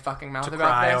run my fucking mouth to about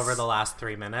cry this. over the last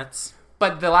 3 minutes.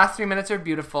 But the last 3 minutes are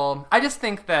beautiful. I just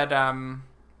think that it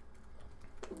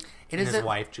And is his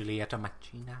wife, Giulietta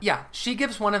Machina. Yeah, she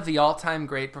gives one of the all-time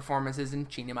great performances in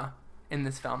Cinema in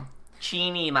this film.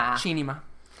 Cinema. Cinema.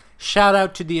 Shout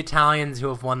out to the Italians who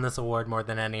have won this award more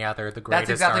than any other. The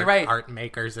greatest exactly right. art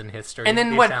makers in history. And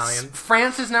then the what? Italians.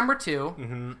 France is number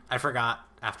 2. I forgot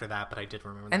after that, but I did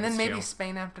remember. And then those maybe two.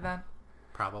 Spain after that.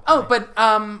 Probably. Oh, but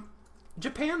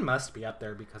Japan must be up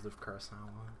there because of Kurosawa.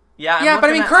 Yeah, yeah, but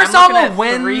I mean, I'm looking Kurosawa at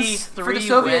wins for the three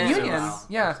Soviet wins. Union. Wow.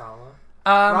 Yeah. Kurosawa.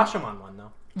 Rashomon won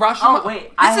though. Rashomon. Oh, wait,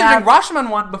 This I is have- Rashomon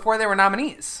won before they were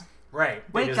nominees. Right.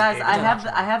 They Wait, just guys, gave I it to have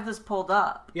Rashomon. I have this pulled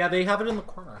up. Yeah, they have it in the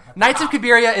corner. Knights of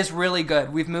Cabiria is really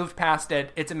good. We've moved past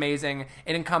it. It's amazing.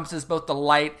 It encompasses both the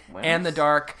light and the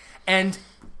dark. And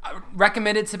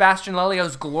recommended Sebastian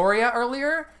Lelio's Gloria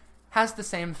earlier has the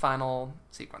same final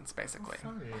sequence, basically.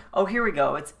 Oh, here we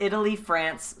go. It's Italy,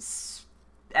 France,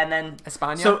 and then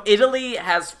España? So Italy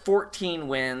has 14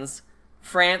 wins,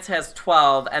 France has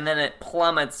 12, and then it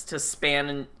plummets to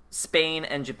Spain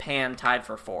and Japan tied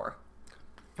for 4.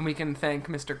 And we can thank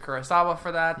Mr. Kurosawa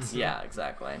for that. Yeah,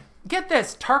 exactly. Get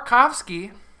this,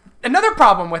 Tarkovsky. Another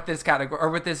problem with this category, or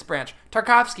with this branch.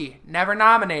 Tarkovsky, never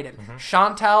nominated.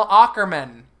 Chantal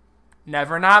Ackerman,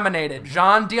 never nominated.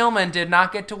 Jean Dielman did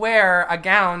not get to wear a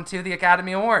gown to the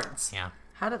Academy Awards. Yeah.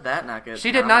 How did that not get?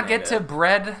 She did not get to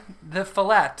bread the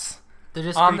fillet. They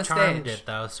just on the Charmed stage. it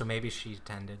though, so maybe she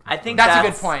attended. I think That's a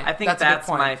good point. I think That's a good that's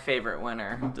point. my favorite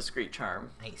winner, Discreet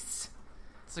Charm. Nice.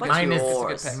 It's a good, Mine it's a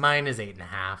yours? good pick. Mine is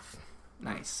 8.5.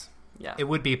 Nice. Yeah. It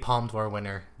would be Palme d'Or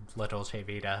winner La Dolce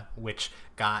Vita, which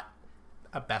got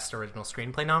a Best Original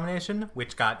Screenplay nomination,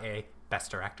 which got a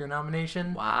Best Director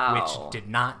nomination, Wow. which did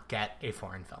not get a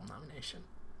foreign film nomination.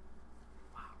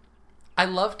 I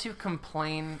love to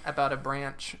complain about a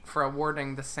branch for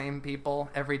awarding the same people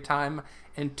every time,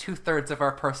 and 2/3 of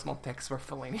our personal picks were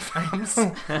Fellini films.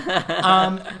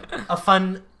 A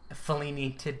fun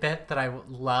Fellini tidbit that I would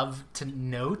love to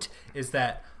note is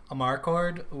that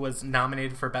Amarcord was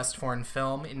nominated for Best Foreign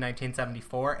Film in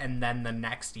 1974, and then the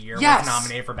next year Yes! was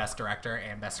nominated for Best Director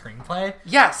and Best Screenplay,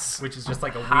 Yes. which is just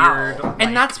like a How? weird,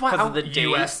 And that's why Because of the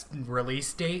U.S.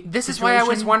 release date. this is why I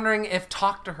was situation. wondering if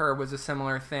Talk to Her was a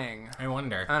similar thing. I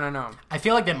wonder. I don't know. I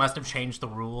feel like they must have changed the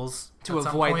rules To at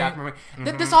some avoid that point.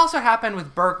 movie. This also happened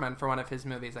with Bergman for one of his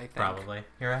movies, I think. Probably.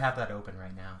 Here, I have that open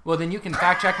right now. Well, then you can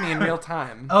fact check me in real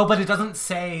time. Oh, but it doesn't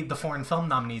say the foreign film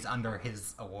nominees under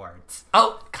his awards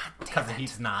Oh, god damn because it.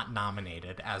 he's not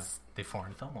nominated as the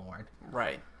foreign film award.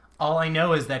 Right. All I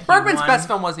know is that Bergman's he won, best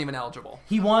film wasn't even eligible.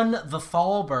 He won the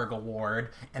Thalberg Award,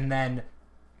 and then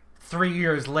 3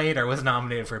 years later was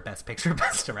nominated for Best Picture,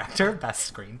 Best Director,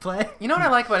 Best Screenplay. You know what I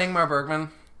like about Ingmar Bergman?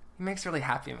 He makes really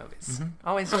happy movies.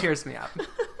 Always cheers me up.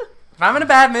 If I'm in a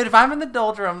bad mood, if I'm in the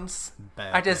doldrums,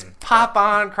 I just Bergman. pop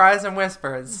on Cries and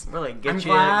Whispers. Really I'm get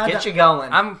glad you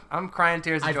going. I'm crying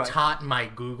tears of I've joy. taught my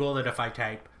Google that if I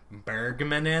type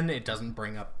Bergman in, it doesn't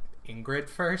bring up Ingrid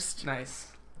first. Nice.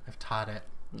 I've taught it.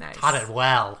 Nice. Taught it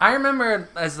well. I remember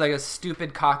as like a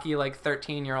stupid, cocky, like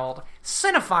 13-year-old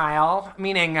cinephile,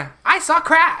 meaning I saw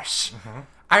Crash.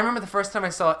 I remember the first time I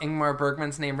saw Ingmar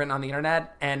Bergman's name written on the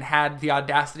internet and had the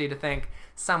audacity to think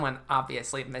someone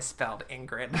obviously misspelled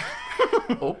Ingrid.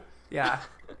 Oh. Yeah,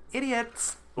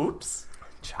 idiots, Oops.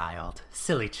 Child.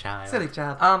 Silly child. silly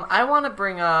child. I want to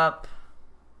bring up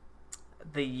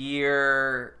the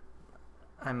year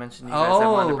I mentioned to you guys. I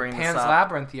wanted to Oh, bring Pan's this up.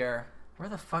 Labyrinth year, Where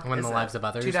the fuck When is the it? Lives of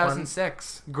Others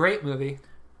 2006. Great movie.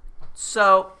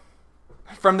 So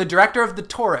From the director of The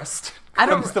Tourist I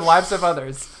don't- comes The Lives of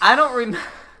Others. I don't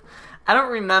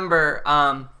remember.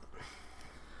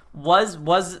 Was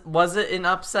it an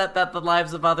upset that the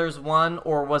Lives of Others won,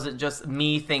 or was it just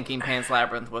me thinking Pan's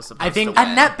Labyrinth was supposed I think to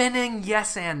win? Annette Bening,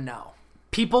 yes and no.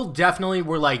 People definitely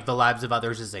were like, The Lives of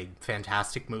Others is a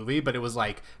fantastic movie, but it was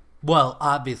like, well,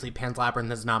 obviously Pan's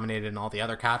Labyrinth is nominated in all the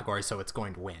other categories, so it's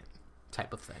going to win,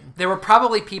 type of thing. There were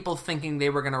probably people thinking they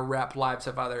were going to rep Lives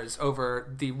of Others over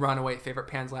the runaway favorite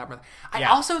Pan's Labyrinth. I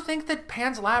Yeah. also think that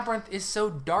Pan's Labyrinth is so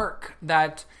dark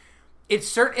that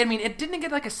I mean, it didn't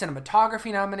get like a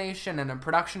cinematography nomination and a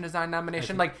production design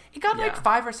nomination. Like, it got like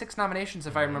 5 or 6 nominations,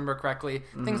 if I remember correctly.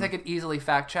 Things I could easily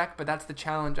fact check, but that's the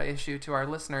challenge I issue to our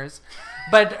listeners.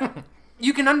 But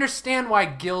you can understand why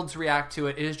guilds react to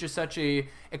it. It is just such a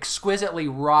exquisitely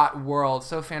wrought world,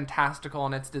 so fantastical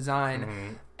in its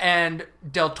design. And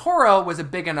Del Toro was a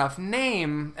big enough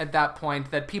name at that point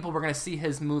that people were going to see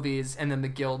his movies, and then the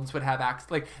guilds would have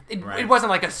access. Like, it wasn't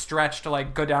like a stretch to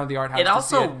like go down to the art house. It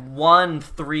also won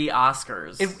 3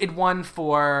 Oscars. It won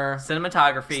for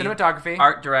cinematography,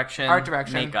 art direction,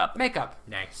 makeup.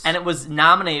 Nice. And it was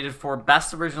nominated for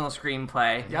Best Original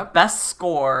Screenplay, Best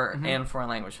Score, and Foreign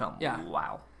Language Film. Yeah.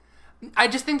 Wow. I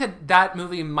just think that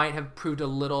movie might have proved a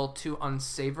little too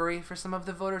unsavory for some of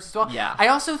the voters as well. Yeah. I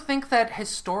also think that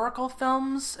historical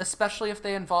films, especially if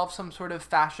they involve some sort of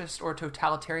fascist or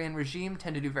totalitarian regime,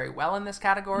 tend to do very well in this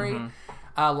category.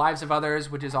 Lives of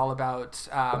Others, which is all about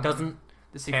doesn't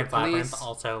the secret Pan's police, Labyrinth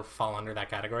also fall under that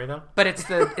category though? but it's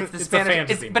the It's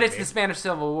Spanish, a but it's movie. the Spanish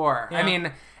Civil War. Yeah. I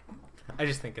mean. I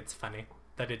just think it's funny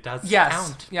that it does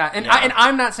count. Yeah, and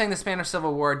I'm not saying the Spanish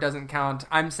Civil War doesn't count.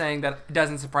 I'm saying that it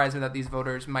doesn't surprise me that these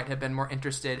voters might have been more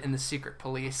interested in the secret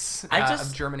police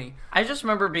of Germany. I just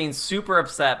remember being super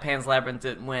upset Pan's Labyrinth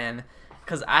didn't win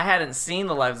because I hadn't seen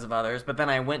The Lives of Others, but then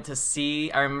I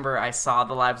remember I saw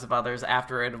The Lives of Others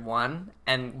after it had won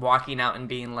and walking out and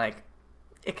being like,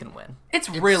 it can win. It's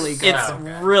really good. It's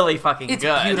really fucking It's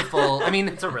good. beautiful. I mean,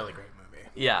 It's a really great movie.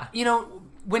 Yeah. you know,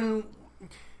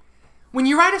 when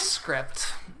you write a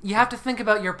script, you have to think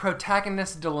about your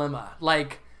protagonist's dilemma.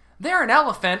 Like, they're an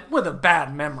elephant with a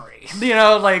bad memory. You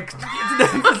know, like,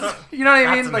 you know what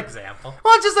I mean? That's an Like, example.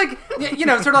 well, it's just like, you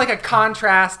know, sort of like a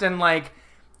contrast and like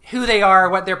who they are,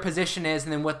 what their position is,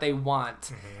 and then what they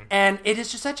want. And it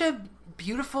is just such a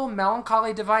beautiful,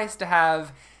 melancholy device to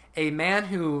have a man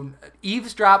who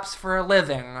eavesdrops for a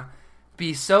living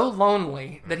be so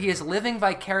lonely that he is living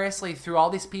vicariously through all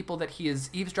these people that he is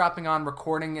eavesdropping on,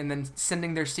 recording, and then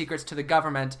sending their secrets to the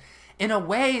government. In a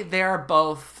way, they're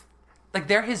both, like,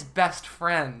 they're his best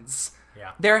friends.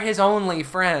 Yeah. They're his only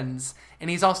friends, and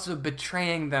he's also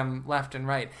betraying them left and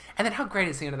right. And then how great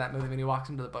is the end of that movie when he walks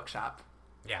into the bookshop?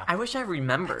 Yeah. I wish I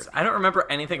remembered. I don't remember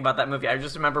anything about that movie. I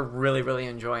just remember really, really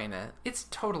enjoying it. It's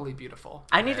totally beautiful.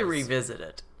 I need to Yes. revisit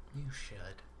it. You should.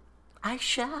 I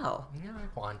shall. Yeah,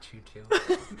 I want you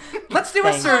to. Let's do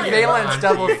a Thank surveillance you.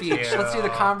 double Thank feature. you. Let's do the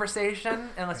conversation,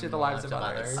 and let's do the lives of Lives of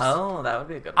others. Others. Oh, that would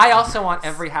be a good one. I also want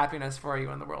every happiness for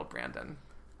you in the world, Brandon.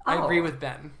 I Oh. agree with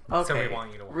Ben. Okay. So we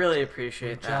want you to watch really it.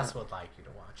 appreciate that. Just would like you to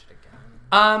watch it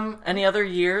again. Any other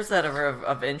years that are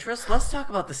of interest? Let's talk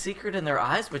about The Secret in Their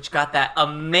Eyes, which got that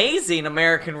amazing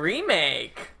American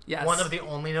remake. Yes. One of the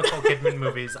only Nicole Kidman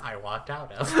movies I walked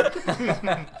out of.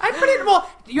 I pretty well.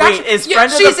 You Wait, actually, is yeah,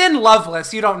 Friend of she's the- in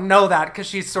Loveless. You don't know that because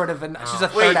she's sort of she's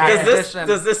a Wait, third act does addition.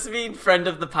 this mean friend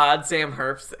of the pod Sam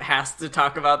Herbst has to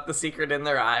talk about The Secret in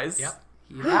Their Eyes? Yep.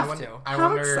 You have to. I How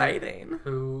wonder exciting.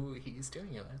 who he's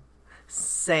doing it with.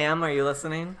 Sam, are you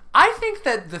listening? I think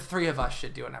that the three of us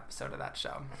should do an episode of that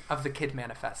show, of the Kid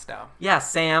Manifesto. Yeah,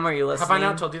 Sam, are you listening? Have I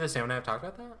not told you the same when I've talked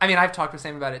about that? I mean, I've talked with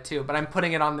Sam about it too, but I'm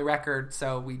putting it on the record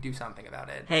so we do something about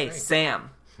it. Hey, Great. Sam.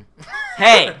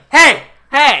 Hey! Hey!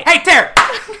 Hey! Hey, Tara!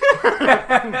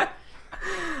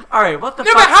 Alright, what the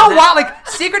No, fuck? but how wild, like,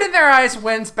 Secret in Their Eyes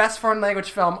wins Best Foreign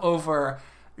Language Film over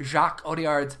Jacques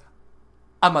Audiard's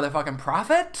A Motherfucking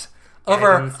Prophet?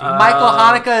 Over didn't see Michael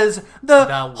Haneke's The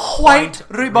White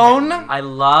Ribbon? I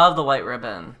love The White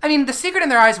Ribbon. I mean, The Secret in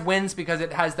Their Eyes wins because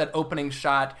it has that opening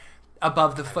shot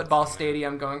above the football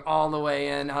stadium going all the way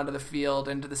in onto the field,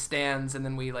 into the stands, and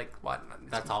then we, like, what?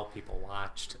 That's all people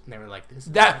watched. And they were like, this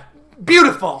is That,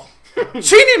 beautiful!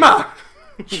 Chinima!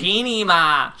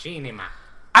 Chinima! Chinima.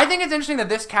 I think it's interesting that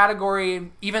this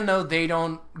category, even though they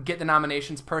don't get the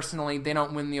nominations personally, they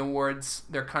don't win the awards,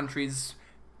 their countries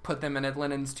put them in a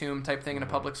Lenin's tomb type thing in a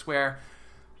public square.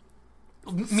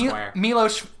 Square.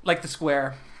 Milos, like the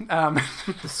square. The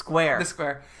Square. The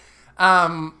square.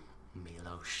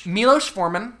 Milosh. Milos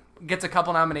Forman gets a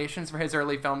couple nominations for his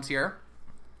early films here.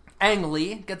 Ang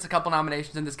Lee gets a couple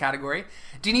nominations in this category.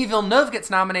 Denis Villeneuve gets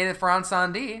nominated for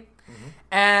Incendie.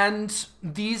 And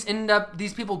these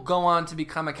people go on to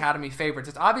become Academy favorites.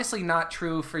 It's obviously not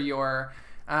true for your,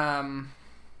 I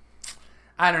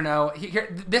don't know.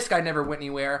 This guy never went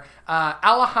anywhere.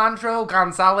 Alejandro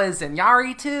Gonzalez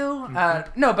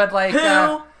Iñárritu. No, but like,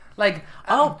 Who? like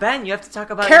Oh, Ben, you have to talk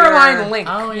about Caroline your... Link.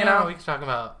 Oh, yeah, you know. we can talk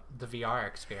about the VR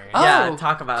experience. Oh, Yeah,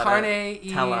 talk about Carne it.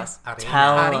 y Tell us.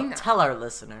 Harina. Tell our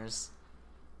listeners.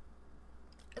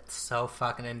 It's so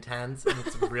fucking intense, and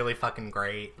it's really fucking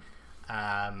great.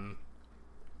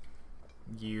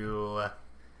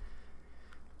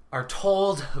 are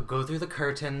told, go through the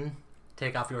curtain,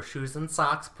 take off your shoes and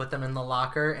socks, put them in the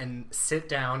locker, and sit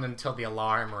down until the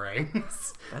alarm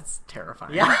rings. That's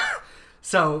terrifying. Yeah.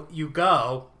 So you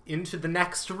go into the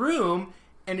next room,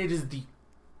 and it is the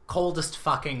coldest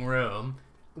fucking room,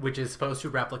 which is supposed to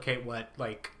replicate what,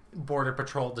 like, Border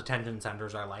Patrol detention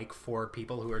centers are like for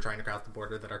people who are trying to cross the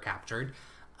border that are captured.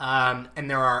 And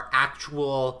there are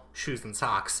actual shoes and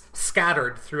socks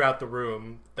scattered throughout the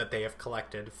room that they have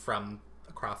collected from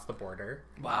across the border.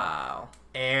 Wow.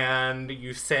 And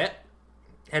you sit,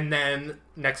 and then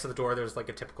next to the door there's like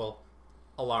a typical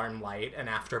alarm light, and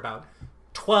after about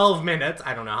 12 minutes,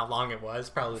 I don't know how long it was,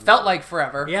 probably Felt like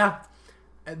forever. yeah,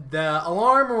 the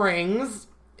alarm rings,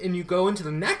 and you go into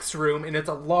the next room, and it's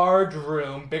a large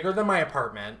room, bigger than my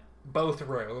apartment, both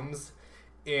rooms,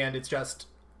 and it's just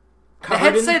The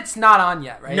covered headset's not on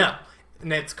yet, right? No,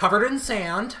 and it's covered in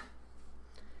sand,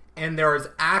 and there is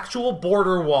actual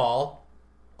border wall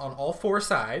on all four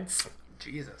sides.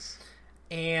 Jesus.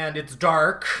 And it's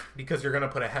dark because you're going to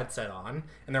put a headset on.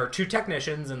 And there are two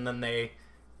technicians, and then they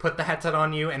put the headset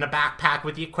on you and a backpack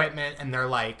with the equipment, and they're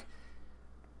like,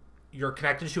 you're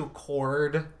connected to a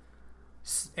cord,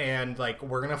 and like,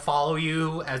 we're going to follow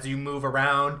you as you move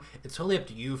around. It's totally up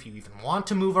to you if you even want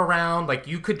to move around. Like,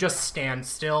 you could just stand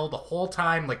still the whole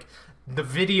time. Like, the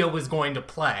video is going to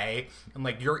play, and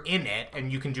like, you're in it,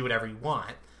 and you can do whatever you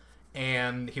want.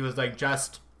 And he was like,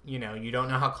 just... you know, you don't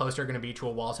know how close you're going to be to a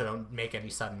wall, so don't make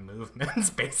any sudden movements,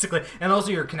 basically. And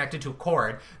also, you're connected to a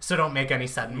cord, so don't make any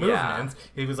sudden movements.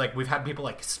 He was like, we've had people,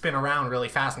 like, spin around really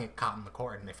fast and get caught in the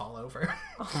cord, and they fall over.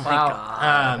 Oh my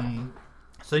God.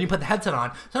 So then you put the headset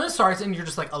on. So then it starts, and you're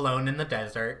just, like, alone in the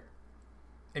desert.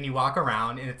 And you walk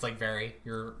around, and it's, like,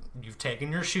 you've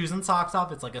taken your shoes and socks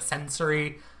off. It's, like, a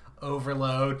sensory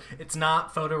overload. It's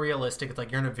not photorealistic. It's,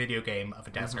 like, you're in a video game of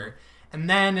a desert. Mm-hmm. And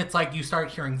then it's like you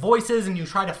start hearing voices, and you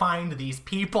try to find these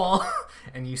people,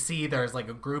 and you see there's like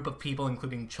a group of people,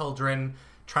 including children,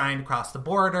 trying to cross the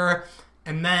border.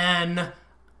 And then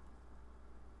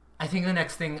I think the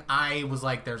next thing I was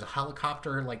like, there's a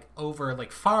helicopter like over,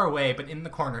 like far away, but in the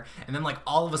corner. And then like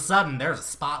all of a sudden there's a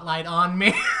spotlight on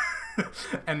me.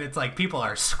 And it's like people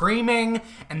are screaming.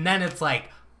 And then it's like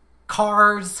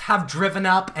cars have driven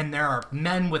up, and there are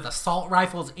men with assault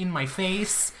rifles in my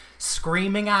face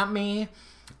screaming at me.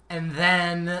 And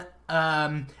then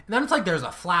it's like there's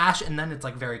a flash, and then it's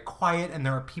like very quiet, and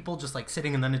there are people just like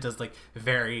sitting, and then it does like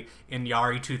very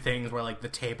Iñárritu things where like the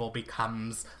table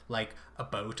becomes like a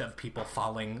boat of people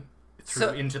falling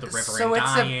through into the river and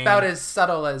dying. It's about as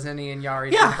subtle as any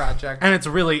Iñárritu project. And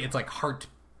it's like heart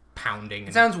pounding.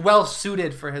 It sounds well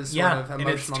suited for his sort of emotional. And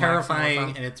it's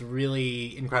terrifying, and it's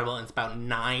really incredible. And it's about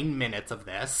 9 minutes of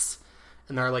this,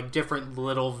 and there are like different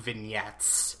little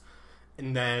vignettes.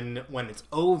 And then when it's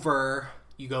over,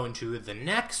 you go into the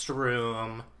next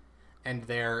room, and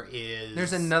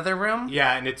there's another room?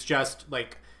 Yeah, and it's just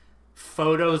like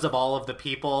photos of all of the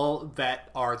people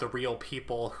that are the real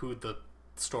people who the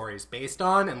story is based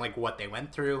on, and like what they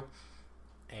went through.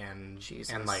 And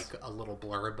like a little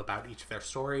blurb about each of their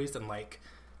stories. And like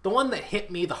the one that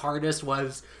hit me the hardest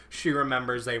was she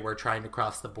remembers they were trying to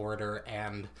cross the border,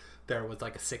 and there was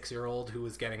like a 6-year-old who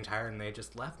was getting tired, and they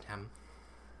just left him.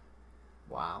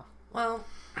 Wow. Well,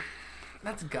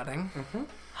 that's gutting. Mm-hmm.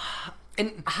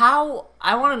 And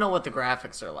I want to know what the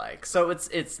graphics are like. So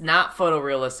it's not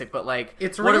photorealistic, but like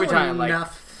it's what really are we talking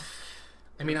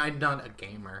enough. Like, I mean, I'm not a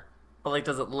gamer, but like,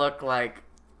 does it look like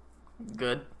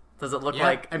good? Does it look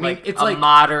like it's a like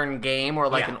modern game or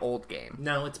like an old game?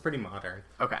 No, it's pretty modern.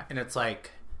 Okay, and it's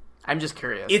like I'm just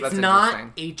curious. It's That's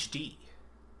not HD.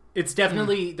 It's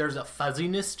definitely there's a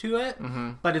fuzziness to it,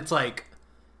 but it's like.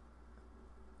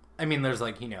 I mean, there's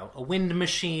like, you know, a wind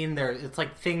machine. It's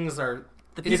like things are...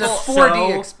 It's a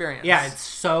 4D experience. Yeah, it's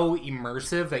so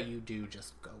immersive that you do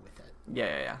just go with it.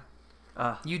 Yeah.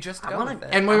 You just go with it.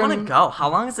 And I want to go.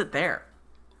 How long is it there?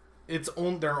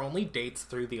 There are only dates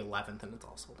through the 11th, and it's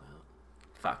all sold out.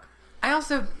 Fuck. I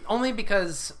also... Only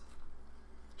because...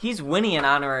 He's winning an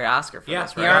honorary Oscar for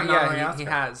this, right? He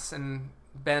has. And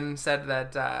Ben said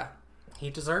that...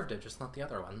 he deserved it, just not the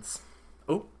other ones.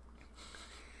 Oh.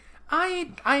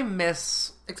 I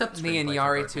miss except the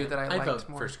Iñárritu that I liked vote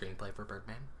more. For screenplay for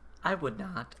Birdman. I would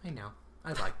not. I know. I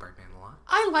like Birdman a lot.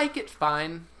 I like it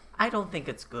fine. I don't think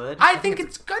it's good. I think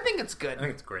it's good. I think it's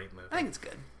a great movie. I think it's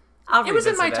good. It was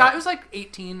in my top. It was like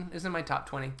 18. It was in my top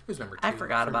 20. It was number 2. I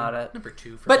forgot about it. Number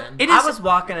 2 for but Ben. it is. I was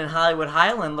walking in Hollywood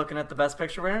Highland looking at the Best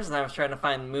Picture winners, and I was trying to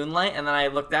find Moonlight, and then I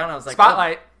looked down and I was like,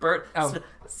 Spotlight. Bert. Oh.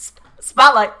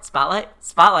 Spotlight.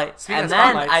 Speaking And of then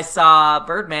spotlights. I saw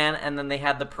Birdman, and then they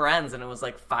had the parens, and it was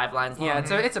like 5 lines long. Yeah,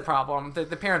 it's a problem.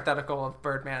 The parenthetical of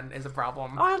Birdman is a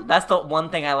problem. Oh, that's the one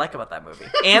thing I like about that movie.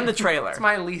 And the trailer. It's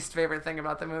my least favorite thing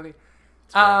about the movie.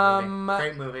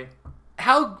 Great movie.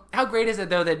 How great is it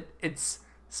though that it's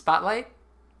Spotlight,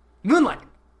 Moonlight,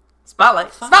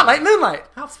 Spotlight. Moonlight,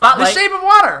 Spotlight. The Shape of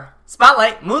Water.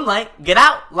 Spotlight. Moonlight. Get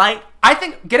Out. Light. I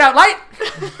think Get Out Light.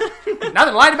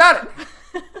 Nothing light about it.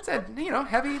 It's a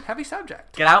heavy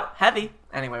subject. Get Out. Heavy.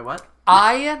 Anyway, what?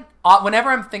 Whenever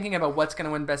I'm thinking about what's going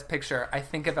to win Best Picture, I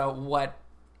think about what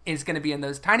is going to be in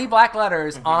those tiny black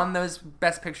letters on those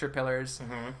Best Picture pillars.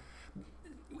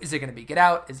 Is it going to be Get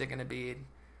Out? Is it going to be...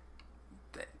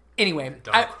 Anyway,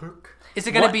 is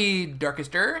it going to be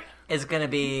Darkest Hour? Is going to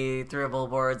be 3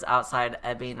 billboards outside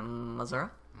Ebbing, Missouri.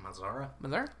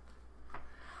 Missouri?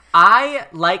 I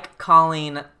like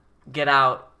calling Get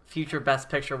Out future Best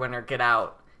Picture winner Get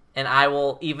Out, and I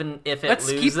will, even if it Let's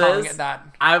loses, keep calling it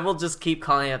that. I will just keep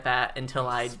calling it that until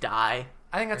I die.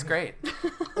 I think that's great.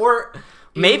 Or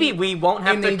Maybe we won't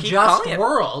have in to the keep just calling it.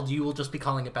 world, you will just be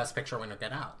calling it Best Picture winner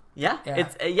Get Out. Yeah, Yeah.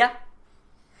 it's yeah.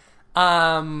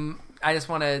 I just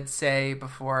want to say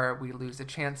before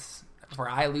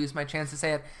I lose my chance to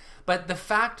say it, but the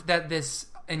fact that this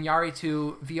Iñárritu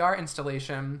 2 VR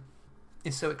installation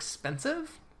is so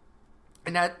expensive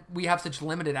and that we have such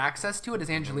limited access to it as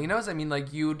Angelinos, I mean,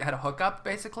 like, you had a hookup,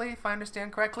 basically, if I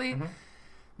understand correctly,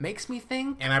 makes me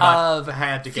think And I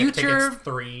had to get future... tickets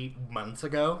 3 months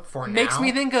ago for now. Makes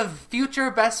me think of future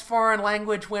Best Foreign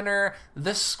Language winner,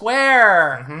 The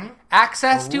Square.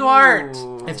 Access to art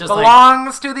It's just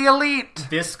belongs to the elite.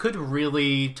 this could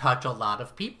really touch a lot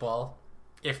of people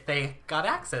if they got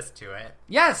access to it.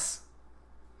 Yes.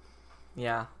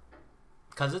 Yeah.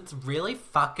 Because it's really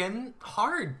fucking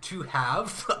hard to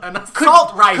have an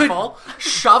assault rifle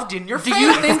shoved in your face. Do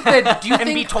you think and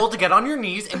be told to get on your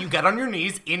knees, and you get on your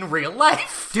knees in real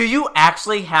life? Do you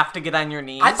actually have to get on your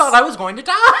knees? I thought I was going to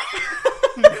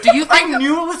die. Do you think I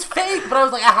knew it was fake, but I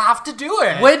was like, I have to do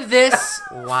it. would this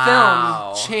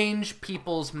Wow. film change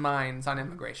people's minds on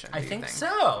immigration? I do you think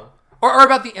so. Or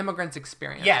about the immigrants'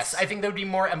 experience? Yes, I think they would be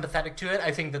more empathetic to it.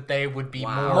 I think that they would be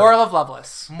Moral of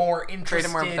Loveless. more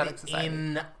interested more empathetic society.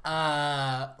 in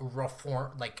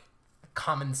reform, like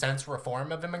common sense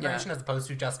reform of immigration, Yeah. as opposed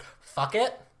to just fuck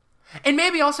it. And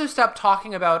maybe also stop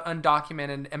talking about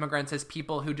undocumented immigrants as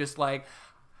people who just like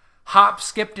hop,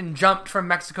 skipped, and jumped from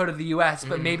Mexico to the U.S.,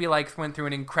 but maybe like went through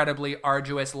an incredibly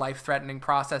arduous, life-threatening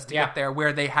process to get there,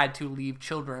 where they had to leave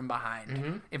children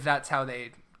behind. If that's how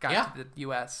they got to the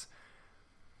U.S.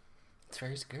 It's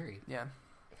very scary. Yeah.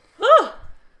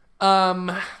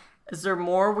 Is there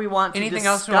more we want to Anything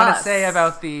discuss? else we want to say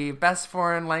about the Best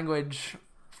Foreign Language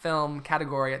Film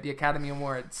category at the Academy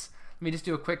Awards? Let me just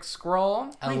do a quick scroll.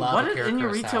 Wait, what did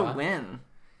Iñárritu win?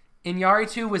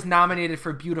 Iñárritu was nominated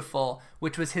for Beautiful,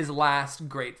 which was his last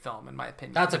great film, in my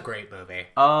opinion. That's a great movie.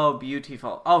 Oh,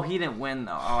 beautiful. Oh, he didn't win,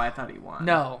 though. Oh, I thought he won.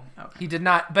 No, he did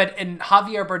not. But and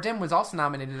Javier Bardem was also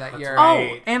nominated that year.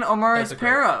 Oh, and Omaris That's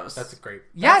Peros. That's a great.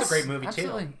 yes, That's a great movie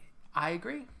absolutely. too. I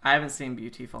agree. I haven't seen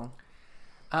Beautiful.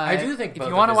 I do think if both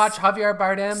you of want to his watch Javier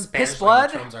Bardem, Spanish Piss Blood,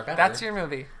 language films are better. that's your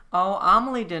movie. Oh,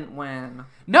 Amelie didn't win.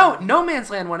 No, No Man's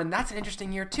Land won, and that's an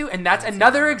interesting year too. And that's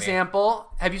another that movie. example.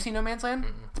 Have you seen No Man's Land?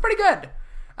 It's pretty good.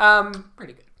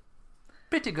 Pretty good.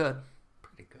 Pretty good.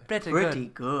 Pretty good. Pretty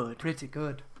good. Pretty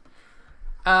good.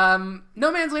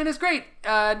 No Man's Land is great,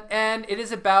 and it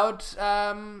is about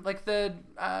like the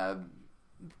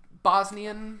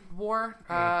Bosnian War.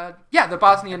 The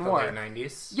Bosnian War. The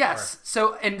 90s. Yes.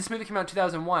 So, and this movie came out in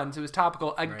 2001, so it was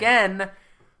topical. Again,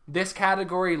 this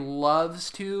category loves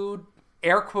to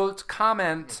air quotes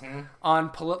comment on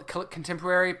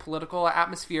contemporary political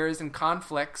atmospheres and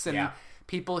conflicts and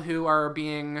people who are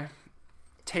being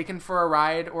taken for a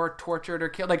ride or tortured or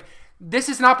killed. Like, this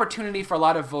is an opportunity for a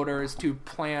lot of voters to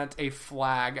plant a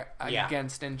flag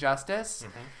against injustice.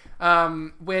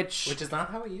 Which is not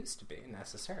how it used to be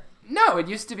necessarily. no, it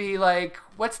used to be like,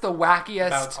 what's the wackiest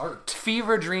About art.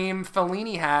 fever dream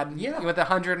Fellini had with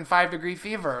 105-degree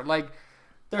fever? Like,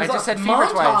 There's I just a said fever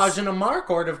montage twice. and a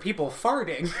marquard of people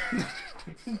farting.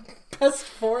 Best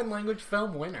foreign language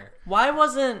film winner. Why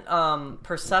wasn't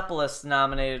Persepolis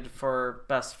nominated for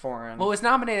Best Foreign? Well, it was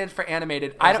nominated for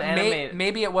animated. was animated.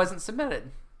 Maybe it wasn't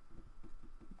submitted.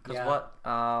 Because what?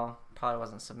 Oh, probably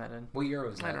wasn't submitted. What year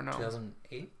was that? I don't know.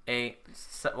 2008? 8. Eight.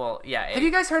 Have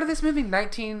you guys heard of this movie?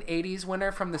 1980s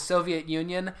winner from the Soviet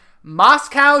Union.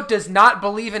 Moscow Does Not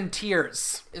Believe in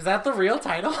Tears. Is that the real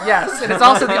title? Yes, and it's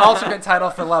also the alternate title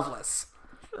for Loveless.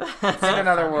 In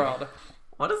Another World.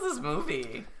 What is this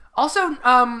movie? Also,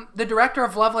 the director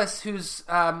of Loveless, who's,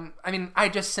 I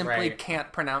just simply Right.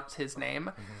 can't pronounce his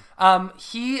name.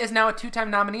 He is now a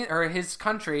 2-time nominee, or his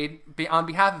country, on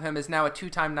behalf of him, is now a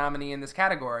 2-time nominee in this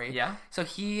category. Yeah. So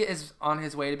he is on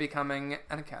his way to becoming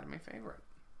an Academy favorite.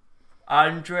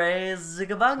 Andrei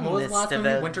Zygmunt. What was the last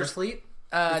movie? Winter Sleep? Is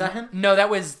that him? No, that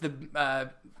was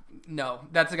no,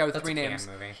 that's the guy with That's 3 a Cannes names.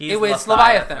 movie. It was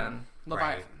Leviathan.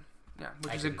 Right. Yeah,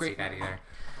 which I is a didn't great see that movie.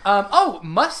 either.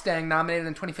 Mustang, nominated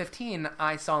in 2015,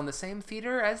 I saw in the same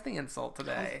theater as The Insult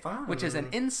today, fun. which is an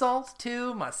insult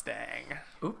to Mustang.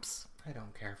 Oops. I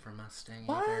don't care for Mustang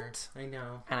What? either. I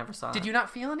know. I never saw it. Did you not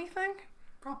feel anything?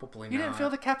 Probably You not. didn't feel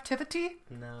the captivity?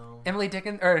 No. Emily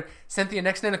Dickinson, or Cynthia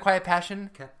Nixon in A Quiet Passion?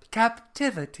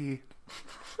 Captivity.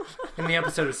 In the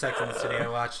episode of Sex and the City I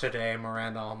watched today,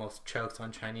 Miranda almost chokes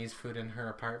on Chinese food in her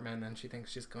apartment, and she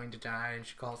thinks she's going to die, and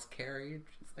she calls Carrie, and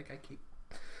she's like, I keep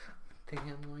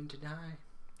thinking I'm going to die.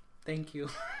 Thank you.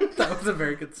 That was a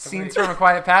very good story. Scenes from A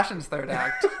Quiet Passion's third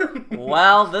act.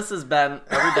 Well, this has been...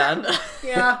 Are we done?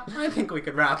 Yeah, I think we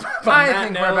could wrap up on I that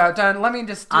think note. we're about done. Let me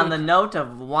just do On the note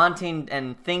of wanting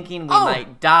and thinking we Oh.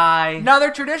 might die.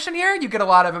 another tradition here. You get a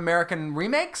lot of American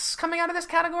remakes coming out of this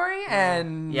category,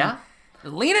 and Yeah?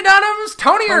 Lena Dunham's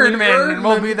Tony Tony Erdmann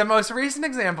will Erdmann. be the most recent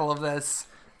example of this.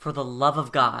 For the love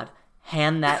of God,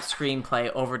 hand that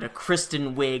screenplay over to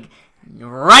Kristen Wiig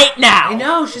right now. I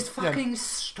know, she's fucking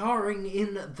starring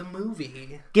in the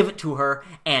movie. Give it to her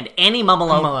and Annie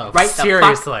Mumolo Mumolo, right the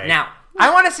seriously. fuck now. I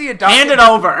want to see a Hand it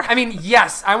over. I mean,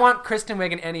 yes, I want Kristen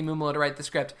Wiig and Annie Mumolo to write the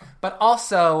script, but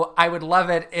also I would love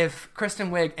it if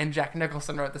Kristen Wiig and Jack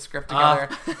Nicholson wrote the script together,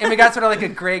 and we got sort of like a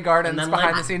Grey Gardens And then, behind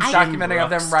like, the scenes Tim documentary of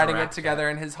them Brooks writing it directed. together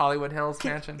in his Hollywood Hills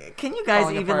mansion. Can you guys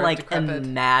Falling even apart, like decrepit.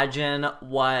 imagine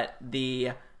what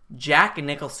the Jack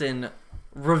Nicholson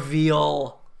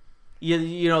reveal?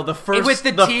 You know the first With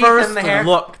the teeth first and the hair?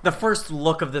 look the first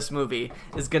look of this movie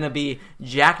is gonna be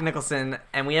Jack Nicholson,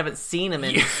 and we haven't seen him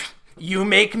in. You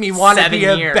make me want to 7 be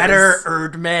a years. better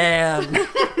Erdman.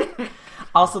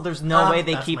 Also, there's no way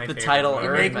they That's keep my the favorite title movie.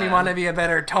 You make me Erdman. want to be a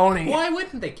better Tony. Why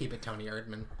wouldn't they keep it Tony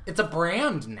Erdmann? It's a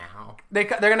brand now. They're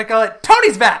gonna call it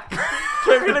Tony's back.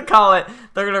 They're gonna call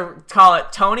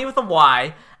it Tony with a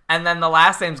Y, and then the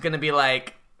last name's gonna be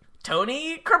like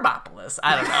Tony Kerbopoulos.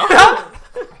 I don't know.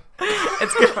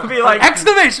 It's gonna be like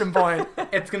Exclamation point.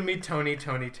 It's gonna be Tony.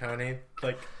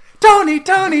 Like, Tony.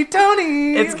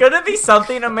 it's gonna be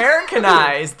something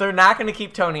Americanized. They're not gonna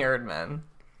keep Tony Erdman.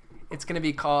 It's gonna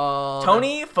be called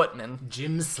Tony Footman.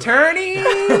 Jim Slade.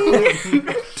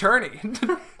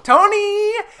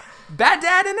 Tony, bad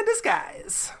dad in a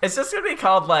disguise. It's just gonna be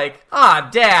called like,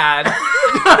 Dad.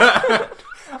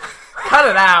 Cut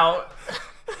it out.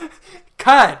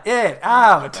 Cut it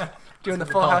out. Doing the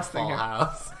Full Called House thing Full here.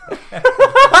 House.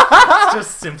 It's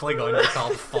just simply going to be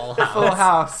called Full House. Full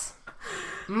House.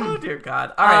 Oh dear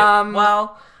God. All right. Um,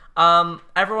 Well,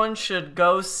 everyone should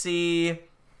go see.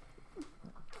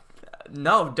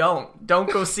 No, don't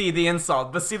go see The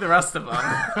Insult, but see the rest of them.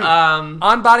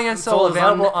 On Body and Soul, Soul is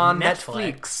available on on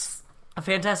Netflix. Netflix. A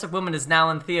Fantastic Woman is now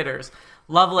in theaters.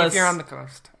 Loveless. If you're on the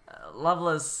coast.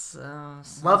 Loveless.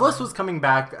 Loveless was coming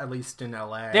back, at least in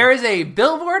LA. There is a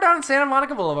billboard on Santa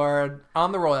Monica Boulevard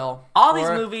on the Royal. All these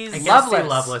for movies. I guess see Loveless.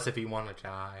 Loveless if you want to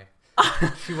die.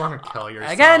 If you want to kill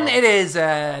yourself. Again, it is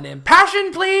an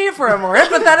impassioned plea for a more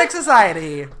empathetic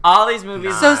society. All these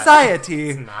movies. Nah. Society.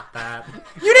 It's not that.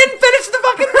 You didn't finish the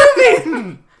fucking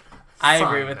movie! I Fine,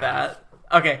 agree with then. that.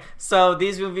 Okay, so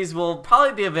these movies will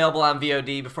probably be available on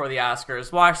VOD before the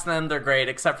Oscars. Watch them; they're great,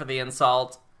 except for The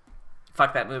Insult.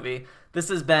 Fuck that movie. This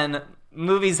has been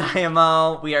Movies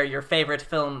IMO. We are your favorite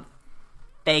film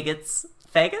faggots.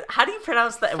 Faggot? How do you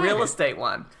pronounce that real Faggot. estate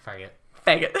one? Faggot.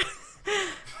 Faggot.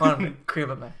 Want to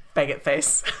cream up my faggot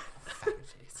face.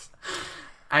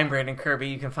 I'm Brandon Kirby.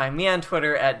 You can find me on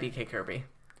Twitter at BK Kirby.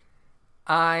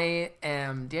 I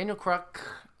am Daniel Crook.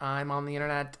 I'm on the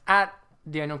internet at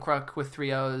Daniel Crook with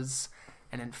 3 O's.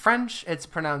 And in French, it's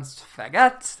pronounced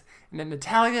faggot. And in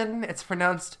Italian, it's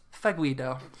pronounced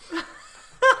faguido.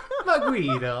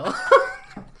 Guido.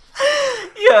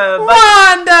 Yeah,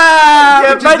 Wanda!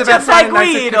 yeah, Which is bunch the of best song in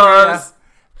Mexican faguidos.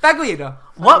 Faguido.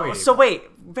 What? Faguido. So wait,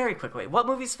 very quickly. What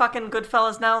movie's fucking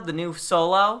Goodfellas now? The new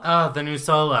Solo? Oh, the new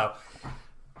Solo.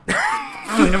 What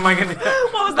am I gonna do?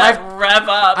 What was that? Rev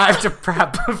up. I have to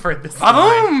prep for this.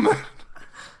 line. Boom!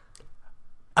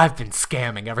 I've been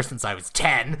scamming ever since I was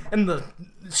 10, and the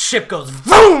ship goes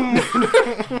boom.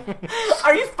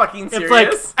 Are you fucking serious?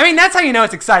 like- I mean, that's how you know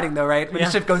it's exciting, though, right? When Yeah.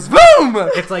 the ship goes boom!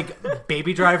 It's like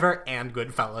Baby Driver and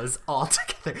Goodfellas all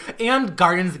together, and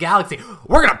Guardians of the Galaxy.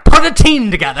 We're gonna put a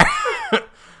team together.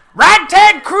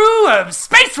 ragtag crew of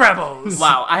space rebels.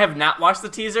 Wow, I have not watched the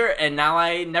teaser, and now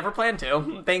I never plan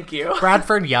to. Thank you.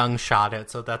 Bradford Young shot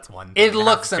it, so that's one thing It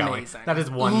looks has going. amazing. That is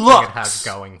one thing Looks. it has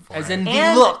going for As it. in the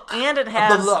And, look. and it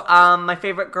has look. my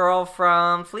favorite girl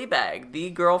from Fleabag. The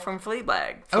girl from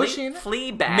Fleabag. Oh, is she in it?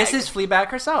 Fleabag. Mrs. Fleabag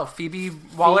herself, Phoebe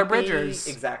Waller-Bridgers.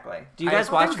 Exactly. Do you I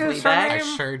guys watch think it's her Fleabag? I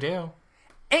name. sure do.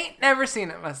 Ain't never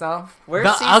seen it myself. Where's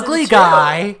The season ugly 2?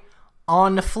 guy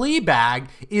on Fleabag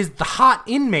is the hot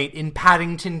inmate in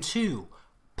Paddington 2.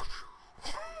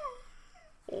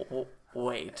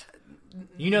 Wait.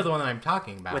 You know the one that I'm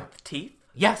talking about. With the teeth?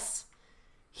 Yes.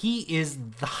 He is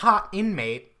the hot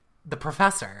inmate, the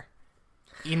professor,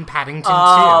 in Paddington 2.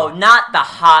 Oh, not the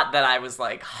hot that I was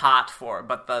like hot for,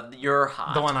 but you're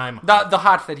hot. The one I'm The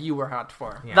hot that you were hot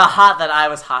for. Yeah. The hot that I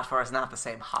was hot for is not the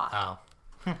same hot. Oh.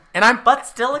 And But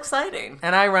still exciting.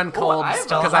 I run cold I have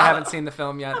because a I lot haven't of- seen the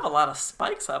film I yet. have a lot of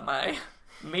spikes on my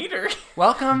meter.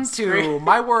 Welcome to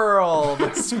my world.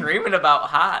 Screaming about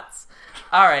hots.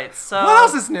 All right, so What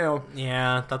else is new?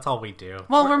 Yeah, that's all we do.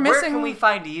 Well, we're where missing. can we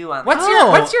find you on? What's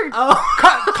that? your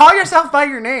call yourself by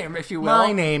your name, if you will.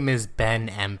 My name is Ben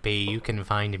Empey. You can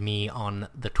find me on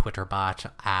the Twitter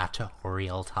bot at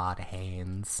Real Todd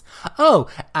Haynes. Oh,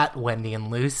 at Wendy and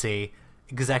Lucy.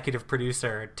 Executive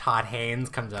producer Todd Haynes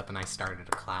comes up and I started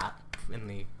a clap and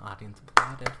the audience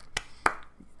applauded.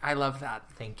 I love that.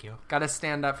 Thank you. Got to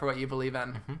stand up for what you believe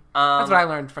in. That's what I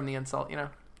learned from the insult.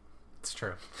 It's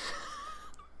true.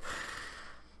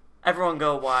 Everyone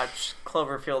go watch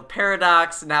Cloverfield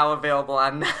Paradox, now available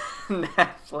on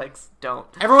Netflix. Don't.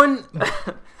 Everyone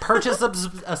purchase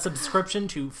a subscription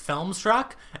to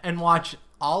Filmstruck and watch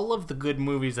all of the good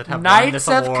movies that have won this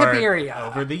Knights of award Cabiria.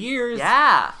 over the years.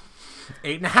 Yeah.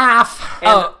 8.5.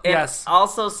 And yes.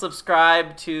 Also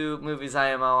subscribe to Movies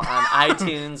IMO on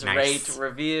iTunes, Nice. rate,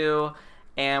 review,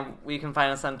 and you can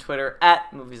find us on Twitter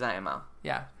at Movies IMO.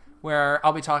 Yeah, where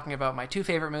I'll be talking about my two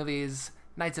favorite movies,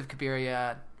 Knights of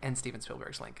Cabiria and Steven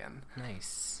Spielberg's Lincoln.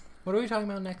 Nice. What are we talking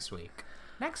about next week?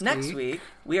 Next week,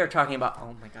 we are talking about,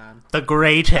 oh my god, The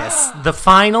greatest. The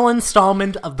final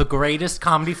installment of the greatest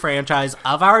comedy franchise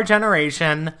of our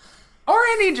generation. Or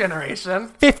any generation.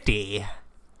 50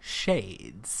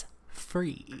 Shades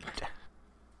Freed.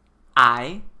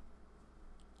 I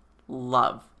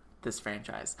love this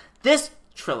franchise. This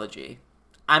trilogy,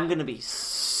 I'm going to be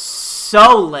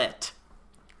so lit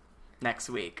next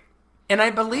week. And I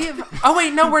believe... Oh,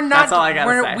 wait, no, we're not. That's all I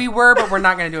gotta say. We were, but we're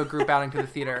not going to do a group outing to the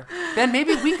theater. Then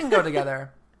maybe we can go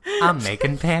together. I'm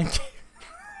making pancakes.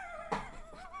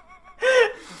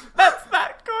 That's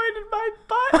not going in my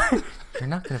butt. You're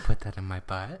not going to put that in my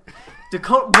butt.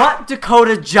 What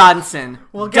Dakota Johnson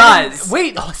does.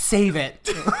 Wait, save it.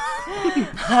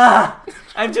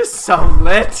 I'm just so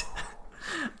lit.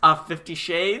 50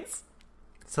 Shades.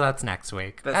 So that's next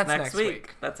week. That's next next week.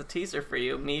 week. That's a teaser for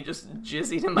you. Me just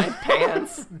jizzing in my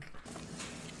pants.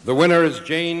 The winner is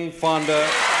Jane Fonda.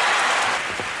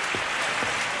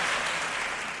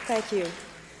 Thank you.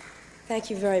 Thank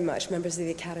you very much, members of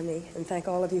the Academy, and thank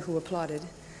all of you who applauded.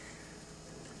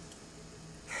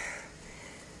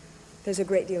 There's a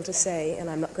great deal to say, and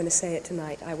I'm not going to say it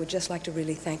tonight. I would just like to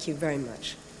really thank you very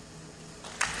much.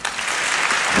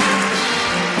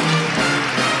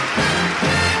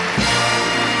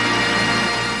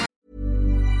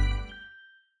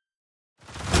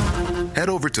 Head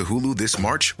over to Hulu this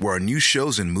March, where our new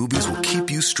shows and movies will keep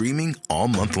you streaming all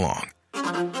month long.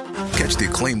 Catch the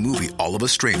acclaimed movie All of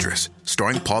Us Strangers,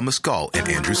 starring Paul Mescal and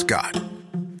Andrew Scott.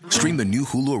 Stream the new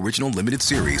Hulu original limited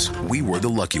series We Were the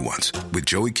Lucky Ones with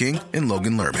Joey King and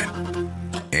Logan Lerman.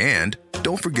 And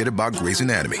don't forget about Grey's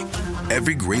Anatomy.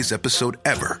 Every Grey's episode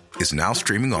ever is now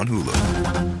streaming on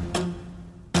Hulu.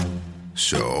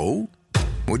 So,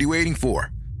 what are you waiting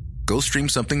for? Go stream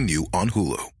something new on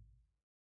Hulu.